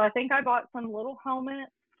 So I think I bought some little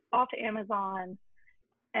helmets off Amazon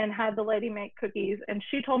and had the lady make cookies, and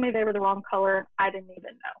she told me they were the wrong color. I didn't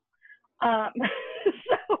even know. So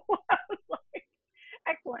I was like,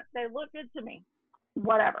 excellent. They look good to me.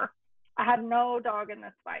 Whatever. I have no dog in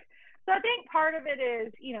this fight. So I think part of it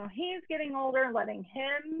is, you know, he's getting older, letting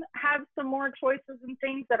him have some more choices and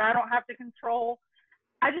things that I don't have to control.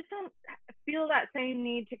 I just don't feel that same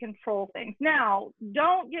need to control things. Now,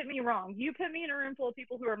 don't get me wrong. You put me in a room full of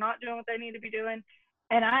people who are not doing what they need to be doing,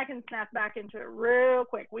 and I can snap back into it real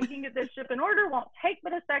quick. We can get this ship in order. Won't take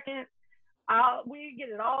but a second. We get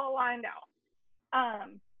it all lined out.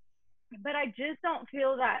 But I just don't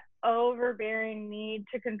feel that overbearing need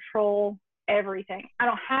to control everything. I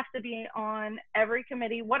don't have to be on every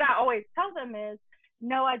committee. What I always tell them is,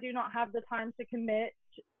 no, I do not have the time to commit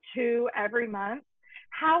to every month.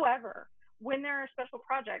 However, when there are special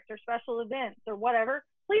projects or special events or whatever,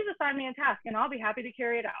 please assign me a task and I'll be happy to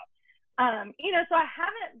carry it out. You know, so I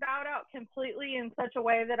haven't bowed out completely in such a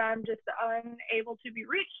way that I'm just unable to be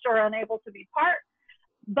reached or unable to be part,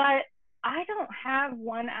 but I don't have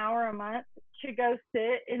 1 hour a month to go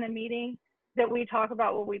sit in a meeting that we talk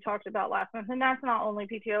about what we talked about last month. And that's not only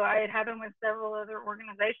PTO. I had happened with several other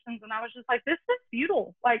organizations, and I was just like, this is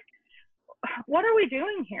futile. Like, what are we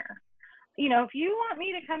doing here? You know, if you want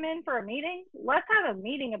me to come in for a meeting, let's have a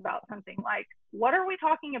meeting about something. Like, what are we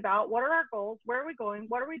talking about? What are our goals? Where are we going?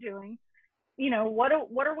 What are we doing? You know, what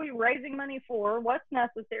are we raising money for? What's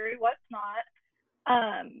necessary? What's not?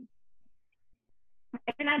 And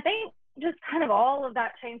I think just kind of all of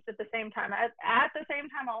that changed at the same time. At the same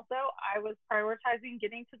time also, I was prioritizing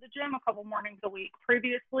getting to the gym a couple mornings a week.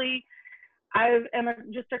 Previously, I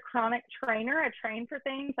am just a chronic trainer. I train for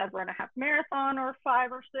things. I've run a half marathon or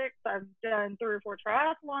 5 or 6. I've done 3 or 4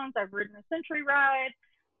 triathlons. I've ridden a century ride.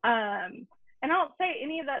 And I don't say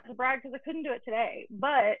any of that to brag because I couldn't do it today,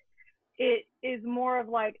 but it is more of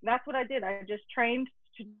like, that's what I did. I just trained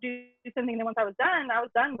to do something that once I was done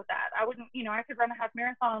with that. I wouldn't, you know, I could run a half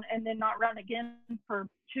marathon and then not run again for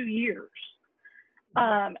 2 years.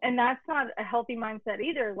 And that's not a healthy mindset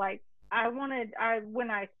either. Like when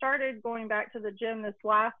I started going back to the gym this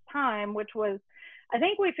last time, which was, I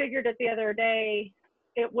think we figured it the other day,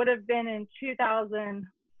 it would have been in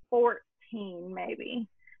 2014, maybe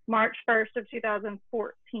March 1st of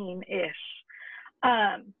 2014-ish.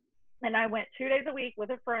 And I went 2 days a week with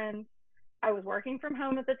a friend. I was working from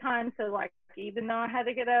home at the time, so like even though I had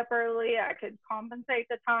to get up early, I could compensate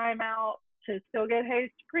the time out to still get Hayes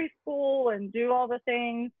to preschool and do all the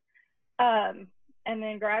things. And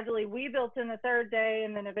then gradually we built in the 3rd day,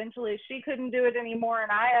 and then eventually she couldn't do it anymore,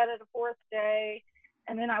 and I added a 4th day.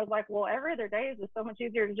 And then I was like, well, every other day is just so much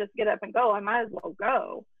easier to just get up and go. I might as well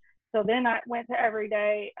go. So then I went to every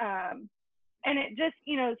day. And it just,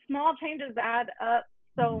 you know, small changes add up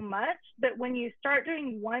so much that when you start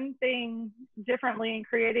doing one thing differently and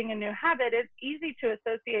creating a new habit, it's easy to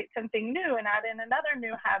associate something new and add in another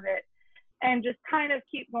new habit and just kind of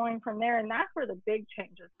keep going from there. And that's where the big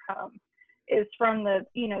changes come, is from the,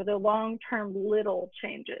 you know, the long-term little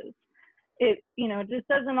changes. It, you know, just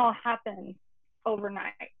doesn't all happen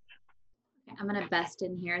overnight. I'm going to bust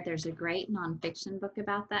in here. There's a great nonfiction book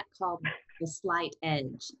about that called The Slight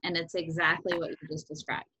Edge, and it's exactly what you just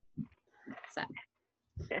described. So,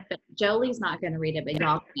 but Jolie's not going to read it, but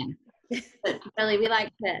y'all can. But Jolie, we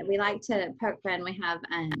like to poke fun. We have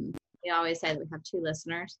we always say that we have 2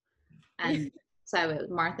 listeners, and so it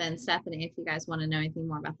was Martha and Stephanie. If you guys want to know anything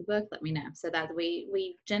more about the book, let me know. So that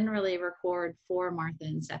we generally record for Martha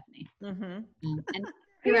and Stephanie. Mm-hmm. And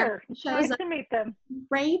Here, shows nice to meet them.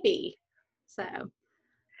 Raby. So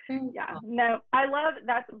yeah, no, I love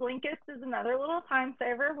that. Blinkist is another little time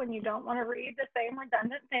saver when you don't want to read the same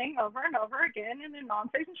redundant thing over and over again in a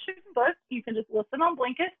nonfiction book. You can just listen on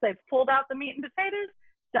Blinkist. They've pulled out the meat and potatoes.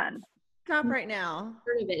 Done. Stop right now.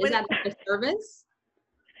 Heard of it. Is that a service?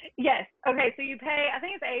 Yes. Okay. So you pay, I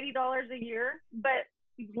think it's $80 a year, but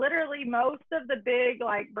literally most of the big,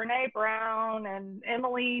 like Brene Brown and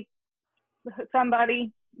Emily,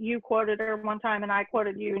 somebody, you quoted her one time and I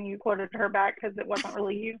quoted you and you quoted her back because it wasn't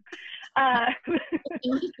really you.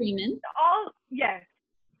 Amy Freeman. Yes.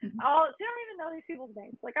 She don't even know these people's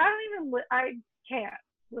names. Like, I can't.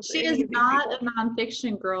 She is not a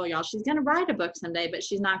nonfiction girl, y'all. She's going to write a book someday, but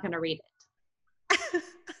she's not going to read it.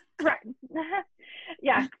 Right.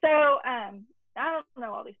 Yeah. So, I don't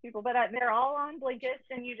know all these people, but they're all on Blinkist,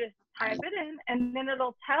 and you just type it in, and then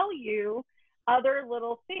it'll tell you other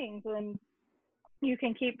little things, and you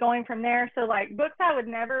can keep going from there. So, like, books I would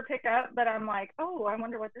never pick up, but I'm like, oh, I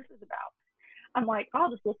wonder what this is about. I'm like, I'll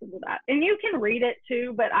just listen to that. And you can read it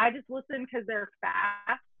too, but I just listen because they're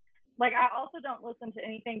fast. Like, I also don't listen to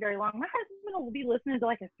anything very long. My husband will be listening to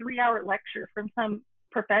like a 3-hour lecture from some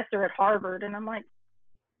professor at Harvard, and I'm like,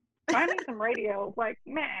 find me some radio. Like,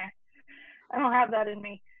 meh, I don't have that in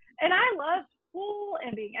me. And I love school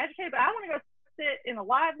and being educated, but I want to go sit in a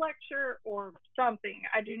live lecture or something.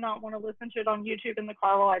 I do not want to listen to it on YouTube in the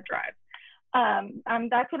car while I drive.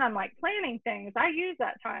 That's when I'm like planning things. I use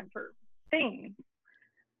that time for things.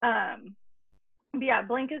 But yeah,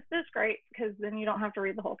 Blinkist is great because then you don't have to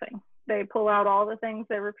read the whole thing. They pull out all the things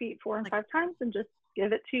they repeat 4 and 5 times and just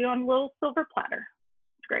give it to you on a little silver platter.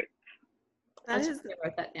 It's great. I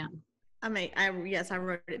wrote that down. Yes, I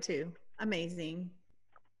wrote it too. Amazing.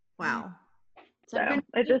 Wow. So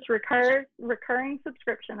it just recurring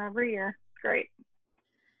subscription every year. It's great.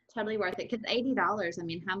 Totally worth it. Because $80, I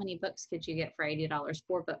mean, how many books could you get for $80?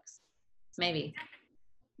 4 books, maybe.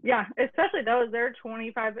 Yeah, especially those. They're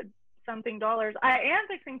 $25 something. I am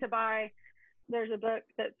fixing to buy. There's a book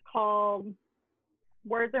that's called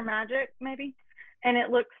Words Are Magic, maybe, and it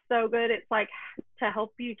looks so good. It's like to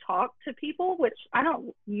help you talk to people, which I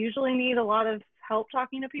don't usually need a lot of help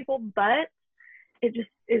talking to people, but it just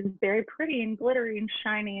is very pretty and glittery and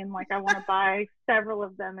shiny, and like I want to buy several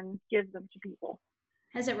of them and give them to people.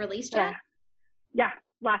 Has it released yet? Yeah,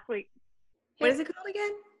 last week. What is it called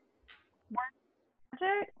again?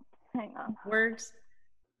 Magic? Hang on. Words.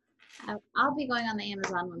 I'll be going on the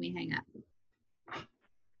Amazon when we hang up.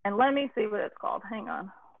 And let me see what it's called. Hang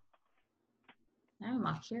on. Oh,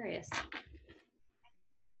 I'm curious.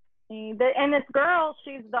 And this girl,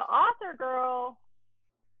 she's the author girl.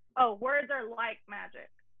 Oh, Words Are Like Magic.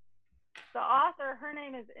 The author, her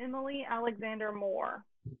name is Emily Alexander Moore.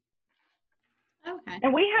 Okay.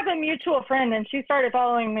 And we have a mutual friend, and she started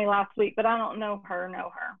following me last week, but I don't know her.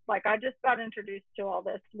 Like, I just got introduced to all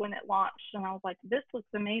this when it launched, and I was like, this looks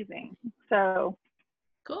amazing. So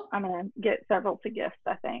cool. I'm going to get several to gift,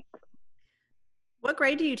 I think. What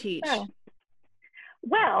grade do you teach? So,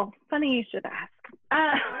 well, funny you should ask.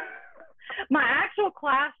 My actual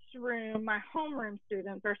classroom, my homeroom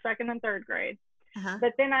students are 2nd and 3rd grade. Uh-huh.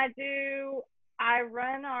 But then I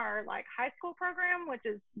run our like high school program, which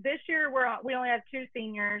is this year we only have 2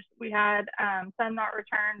 seniors. We had some not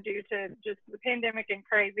return due to just the pandemic and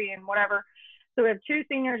crazy and whatever. So we have 2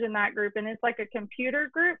 seniors in that group, and it's like a computer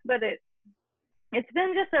group, but it's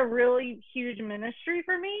been just a really huge ministry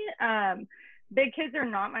for me. Big kids are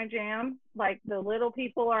not my jam. Like, the little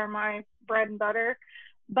people are my bread and butter.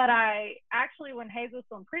 But I actually, when Hayes was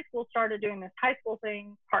in preschool, started doing this high school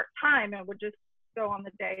thing part-time, and would just go on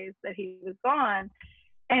the days that he was gone,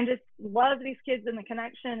 and just love these kids and the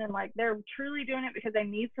connection, and like they're truly doing it because they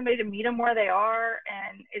need somebody to meet them where they are,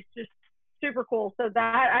 and it's just super cool. So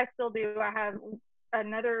that I still do. I have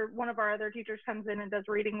one of our other teachers comes in and does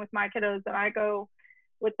reading with my kiddos, and I go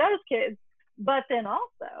with those kids. But then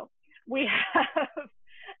also we have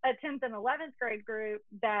a 10th and 11th grade group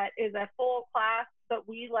that is a full class, but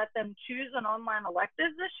we let them choose an online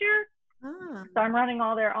elective this year. So I'm running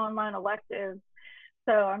all their online electives.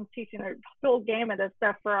 So I'm teaching a full gamut of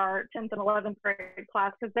stuff for our 10th and 11th grade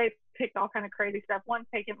class, because they picked all kind of crazy stuff. One's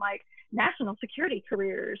taking like national security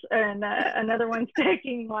careers, and another one's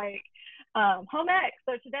taking like home ec.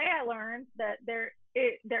 So today I learned that there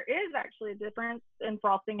is actually a difference in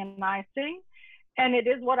frosting and icing. And it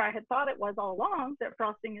is what I had thought it was all along, that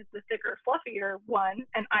frosting is the thicker, fluffier one,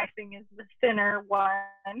 and icing is the thinner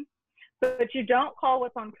one. But you don't call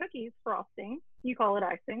what's on cookies frosting. You call it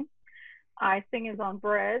icing. Icing is on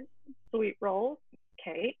breads, sweet rolls,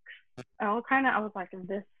 cakes, all kind of. I was like,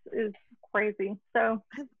 this is crazy. So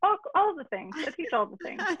all the things. I teach all the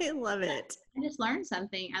things. I love it. I just learned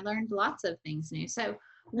something. I learned lots of things new. So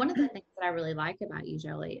one of the things that I really like about you,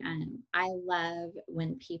 Jolie, I love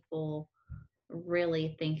when people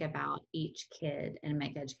really think about each kid and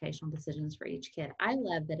make educational decisions for each kid. I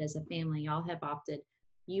love that as a family, y'all have opted.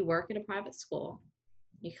 You work at a private school.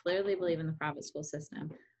 You clearly believe in the private school system,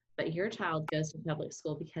 but your child goes to public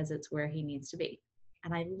school because it's where he needs to be.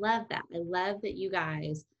 And I love that. I love that you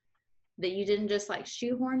guys, that you didn't just like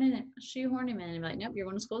shoehorn him in and be like, nope, you're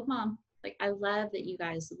going to school with mom. Like, I love that you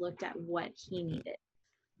guys looked at what he needed.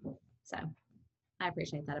 So I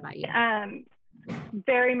appreciate that about you.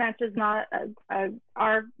 Very much is not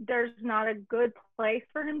there's not a good place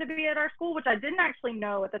for him to be at our school, which I didn't actually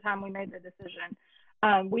know at the time we made the decision.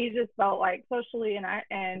 We just felt like socially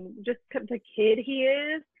and just the kid he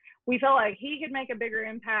is, we felt like he could make a bigger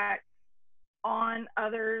impact on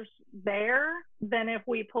others there than if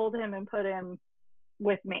we pulled him and put him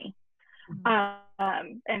with me.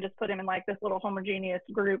 And just put him in like this little homogeneous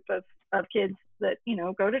group of kids that, you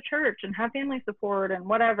know, go to church and have family support and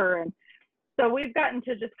whatever. And so we've gotten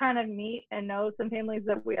to just kind of meet and know some families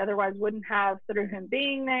that we otherwise wouldn't have through him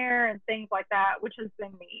being there and things like that, which has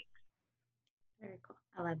been neat. Very cool.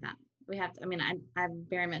 I love that. We have to, I mean, I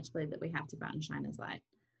very much believe that we have to go out and shine his light.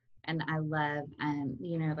 And I love,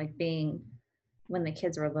 you know, like being, when the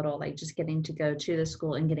kids were little, like just getting to go to the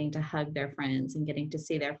school and getting to hug their friends and getting to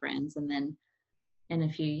see their friends. And then in a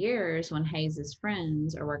few years, when Hayes's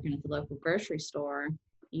friends are working at the local grocery store,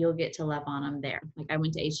 you'll get to love on them there. Like I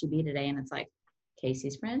went to HEB today and it's like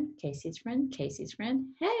Casey's friend, Casey's friend, Casey's friend.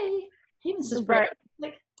 Hey, Mrs. Right.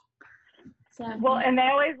 Like, so, well, and they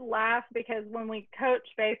always laugh because when we coach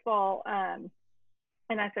baseball,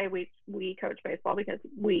 and I say we coach baseball because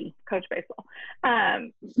we coach baseball.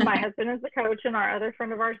 My husband is the coach and our other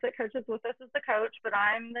friend of ours that coaches with us is the coach, but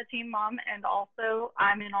I'm the team mom and also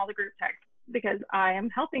I'm in all the group texts because I am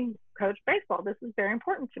helping coach baseball. This is very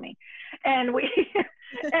important to me. And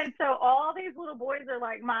and so all these little boys are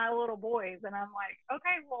like my little boys. And I'm like,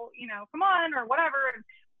 okay, well, you know, come on or whatever. And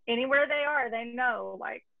anywhere they are, they know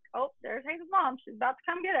like, oh, there's Hayes' mom. She's about to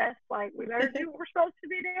come get us. Like, we better do what we're supposed to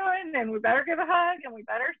be doing, and we better give a hug, and we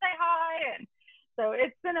better say hi. And so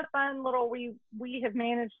it's been a fun little, we have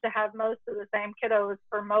managed to have most of the same kiddos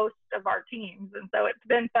for most of our teams. And so it's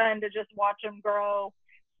been fun to just watch them grow,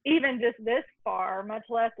 even just this far, much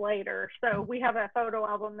less later. So we have a photo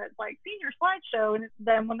album that's like senior slideshow, and it's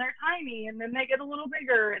them when they're tiny, and then they get a little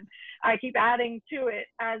bigger, and I keep adding to it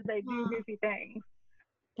as they do goofy things.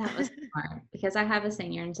 That was smart because I have a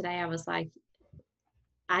senior, and today I was like,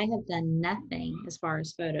 I have done nothing as far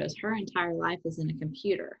as photos. Her entire life is in a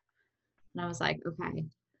computer. And I was like, okay,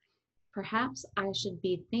 perhaps I should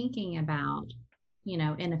be thinking about, you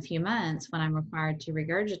know, in a few months when I'm required to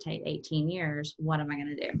regurgitate 18 years, what am I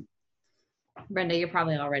going to do? Brenda, you're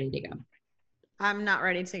probably all ready to go. I'm not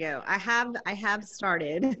ready to go. I have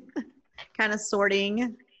started kind of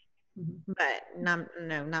sorting, but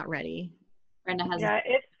not ready. Brenda has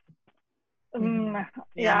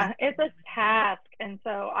it's a task. And so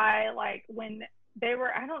I like when they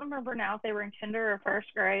were, I don't remember now if they were in kinder or first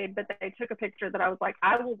grade, but they took a picture that I was like,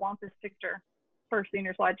 I will want this picture for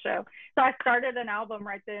senior slideshow. So I started an album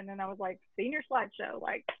right then, and I was like, senior slideshow,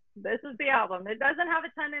 like this is the album. It doesn't have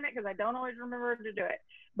a ton in it because I don't always remember to do it.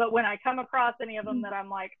 But when I come across any of them that I'm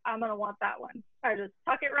like, I'm going to want that one, I just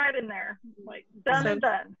tuck it right in there. Like done and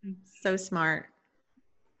done. So smart.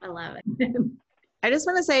 I love it. I just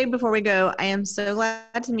want to say before we go, I am so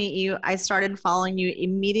glad to meet you. I started following you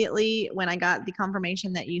immediately when I got the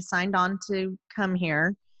confirmation that you signed on to come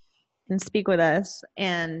here and speak with us.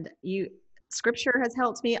 And scripture has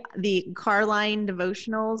helped me. The Carline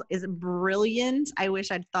devotionals is brilliant. I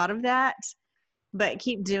wish I'd thought of that, but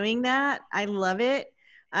keep doing that. I love it.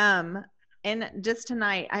 And just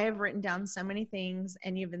tonight, I have written down so many things,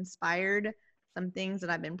 and you've inspired some things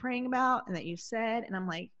that I've been praying about and that you said. And I'm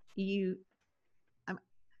like,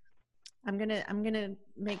 I'm gonna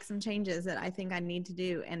make some changes that I think I need to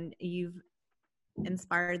do, and you've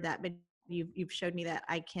inspired that, but you've showed me that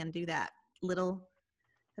I can do that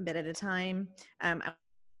a bit at a time. I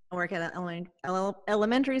work at an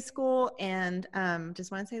elementary school, and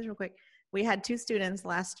just want to say this real quick. We had 2 students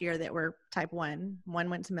last year that were type 1. One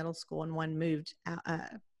went to middle school, and one moved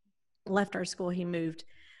left our school. He moved,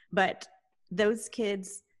 but those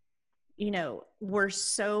kids, you know, were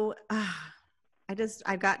so.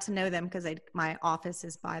 I got to know them because my office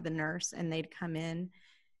is by the nurse, and they'd come in,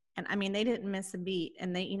 and I mean, they didn't miss a beat.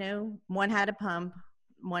 And they, you know, one had a pump,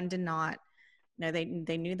 one did not. You know,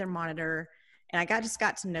 they knew their monitor, and I just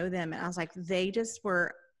got to know them, and I was like, they just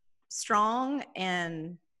were strong,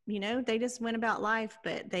 and you know, they just went about life,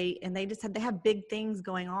 but they have big things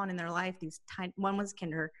going on in their life. These tiny, one was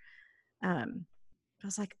kinder. I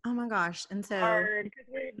was like, oh my gosh, and so hard.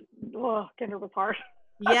 Kinder was hard.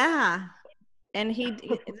 Yeah. And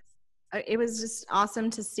it was just awesome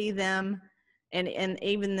to see them and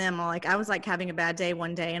even them. Like, I was like having a bad day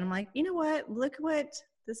one day, and I'm like, you know what? Look what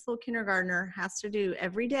this little kindergartner has to do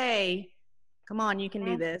every day. Come on, you can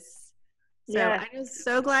do this. So Yes. I'm just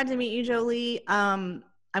so glad to meet you, Jolie. I'm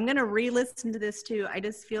going to re-listen to this too. I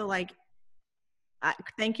just feel like,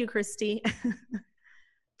 thank you, Christy,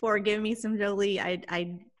 for giving me some Jolie.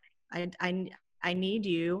 I need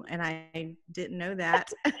you, and I didn't know that.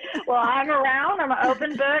 Well, I'm around. I'm an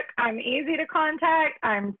open book. I'm easy to contact.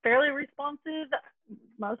 I'm fairly responsive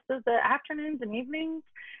most of the afternoons and evenings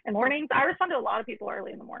and mornings. I respond to a lot of people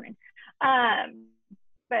early in the morning.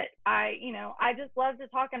 But I just love to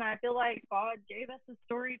talk, and I feel like God gave us a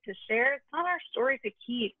story to share. It's not our story to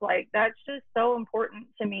keep. Like, that's just so important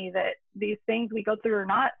to me, that these things we go through are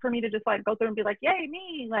not for me to just like go through and be like, yay,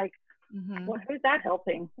 me. Like, well, who's that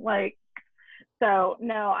helping? Like, so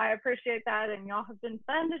no, I appreciate that. And y'all have been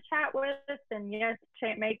fun to chat with. And yes,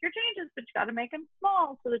 make your changes, but you got to make them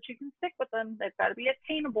small so that you can stick with them. They've got to be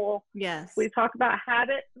attainable. Yes. We talk about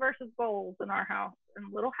habits versus goals in our house,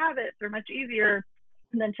 and little habits are much easier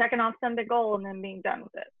than checking off some big goal and then being done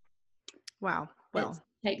with it. Wow. Well,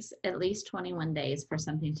 It takes at least 21 days for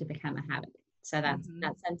something to become a habit. So that's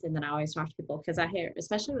something that I always talk to people, because I hear,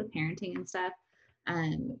 especially with parenting and stuff,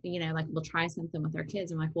 like we'll try something with our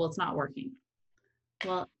kids. I'm like, well, it's not working.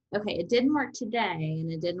 Well, okay, it didn't work today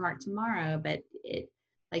and it didn't work tomorrow, but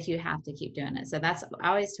you have to keep doing it. So I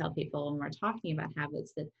always tell people when we're talking about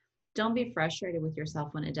habits that don't be frustrated with yourself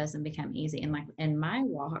when it doesn't become easy. And like in my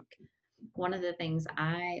walk, one of the things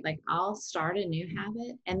I'll start a new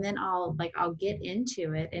habit, and then I'll get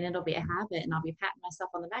into it and it'll be a habit, and I'll be patting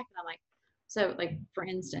myself on the back. And I'm like, so like, for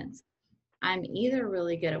instance, I'm either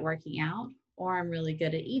really good at working out or I'm really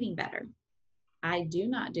good at eating better. I do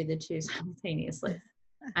not do the two simultaneously.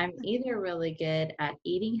 I'm either really good at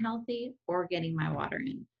eating healthy or getting my water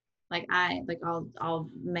in. I'll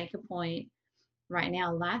make a point. Right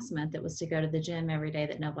now, last month, it was to go to the gym every day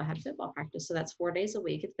that Noble had football practice. So that's 4 days a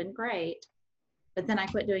week. It's been great. But then I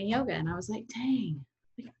quit doing yoga, and I was like, dang,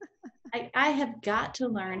 I have got to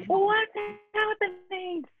learn. What's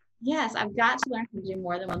happening? Yes, I've got to learn how to do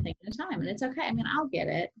more than one thing at a time. And it's okay. I mean, I'll get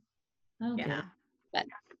it. yeah. But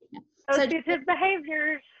yeah. Associative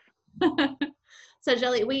behaviors. So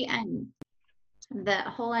Jolie, the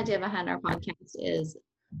whole idea behind our podcast is,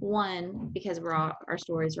 one, because our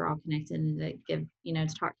stories are all connected, and to give, to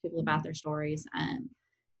talk to people about their stories,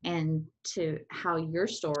 and to how your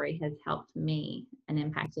story has helped me and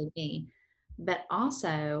impacted me. But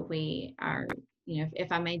also we are,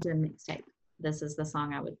 if I made a mixtape, this is the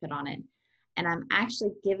song I would put on it. And I'm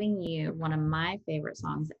actually giving you one of my favorite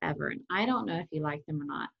songs ever. And I don't know if you like them or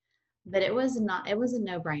not, but it was a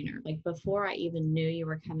no-brainer. Like, before I even knew you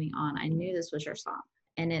were coming on, I knew this was your song.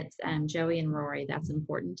 And it's Joey and Rory, That's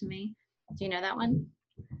Important to Me. Do you know that one?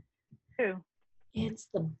 Who? It's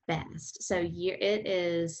the best. So it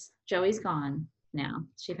is, Joey's gone now.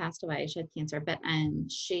 She passed away. She had cancer. But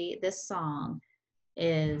this song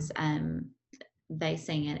is, they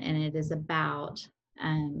sing it, and it is about,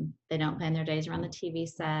 they don't plan their days around the TV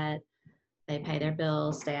set. They pay their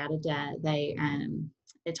bills, stay out of debt.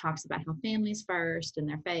 It talks about how family's first and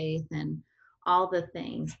their faith and all the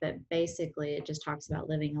things, but basically it just talks about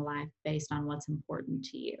living a life based on what's important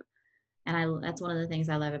to you. And that's one of the things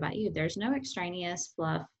I love about you. There's no extraneous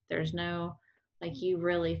fluff. There's no, you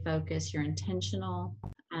really focus, you're intentional.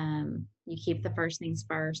 You keep the first things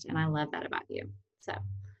first. And I love that about you. So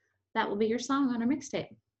that will be your song on our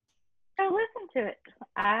mixtape. Go listen to it.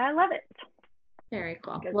 I love it. Very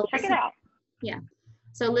cool. Well, check it out. Yeah.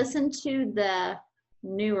 So listen to the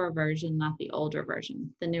newer version, not the older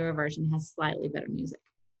version. The newer version has slightly better music.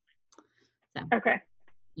 So okay,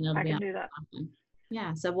 I can do that.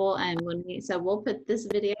 Yeah. So we'll put this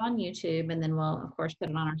video on YouTube, and then we'll of course put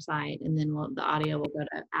it on our site, and then the audio will go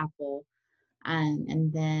to Apple,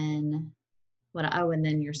 and then and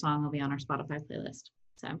then your song will be on our Spotify playlist.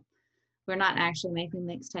 So we're not actually making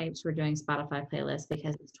mixtapes. We're doing Spotify playlists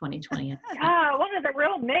because it's 2020. I wanted a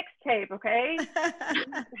real mixtape, okay?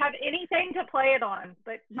 Have anything to play it on,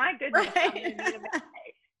 but my goodness, I'm gonna need a mixtape.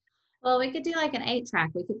 Well, we could do like an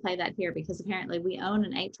 8-track. We could play that here because apparently we own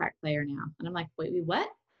an 8-track player now. And I'm like, wait, what?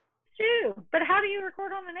 Shoot, but how do you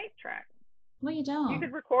record on an 8-track? Well, you don't. You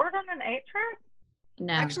could record on an 8-track?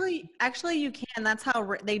 No. Actually, you can. That's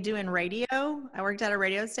how they do in radio. I worked at a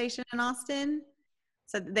radio station in Austin.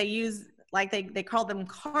 So they use, they call them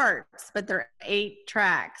carts, but they're 8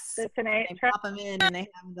 tracks. It's an 8-track. They pop them in and they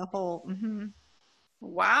have the whole. Mm-hmm.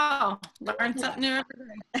 Wow. Learn something new every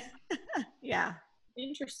day. Yeah.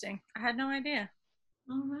 Interesting. I had no idea.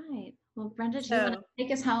 All right. Well, Brenda, do you want to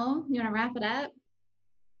take us home? You want to wrap it up?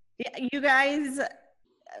 Yeah, you guys,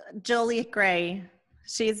 Jolie Gray,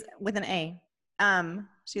 she's with an A.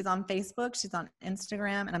 She's on Facebook, she's on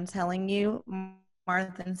Instagram, and I'm telling you,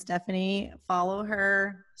 Martha and Stephanie. Follow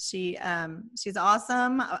her. She's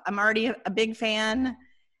awesome. I'm already a big fan,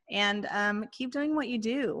 and keep doing what you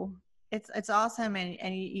do. It's awesome,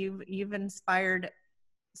 and you've inspired.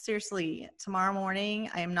 Seriously, tomorrow morning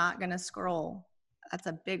I am not going to scroll. That's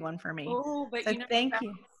a big one for me. Oh, but So thank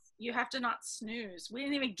you. You have to not snooze. We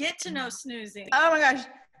didn't even get to know snoozing. Oh my gosh,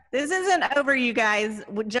 this isn't over, you guys.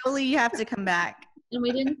 Jolie, you have to come back. And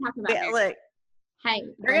we didn't talk about it. Look, Hey,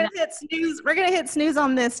 we're gonna hit snooze. We're gonna hit snooze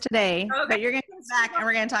on this today, Okay. but you're gonna come back and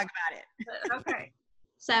we're gonna talk about it. Okay.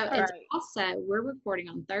 so it's right. also, we're recording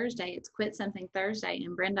on Thursday. It's Quit Something Thursday.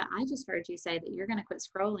 And Brenda, I just heard you say that you're going to quit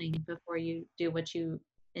scrolling before you do what you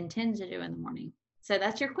intend to do in the morning. So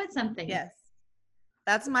that's your quit something. Yes,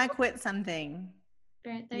 that's my quit something.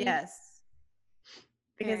 Right there. Yes,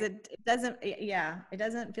 because it doesn't. Yeah, it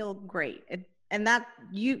doesn't feel great. And that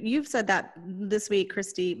you've said that this week,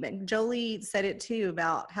 Christy, but Jolie said it too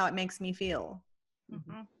about how it makes me feel.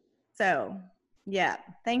 Mhm. So yeah,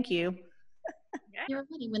 thank you. You're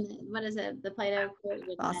ready when what is it? The Plato quote.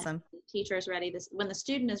 When Awesome. The teacher is ready. When the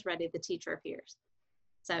student is ready, the teacher appears.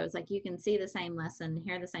 So it's like you can see the same lesson,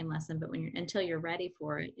 hear the same lesson, but until you're ready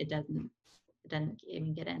for it, it doesn't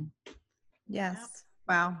even get in. Yes.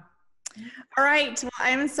 Wow. All right. Well,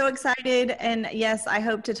 I'm so excited, and yes, I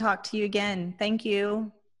hope to talk to you again. Thank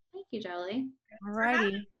you. Thank you, Jolie. All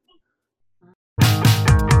righty.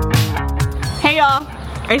 Hey y'all,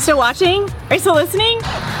 are you still watching? Are you still listening?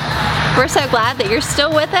 We're so glad that you're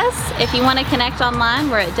still with us. If you want to connect online,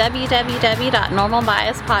 we're at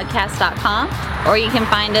www.normalbiaspodcast.com, or you can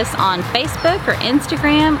find us on Facebook or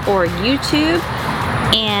Instagram or YouTube.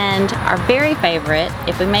 And our very favorite,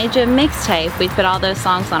 if we made you a mixtape, we'd put all those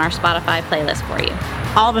songs on our Spotify playlist for you.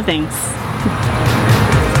 All the things.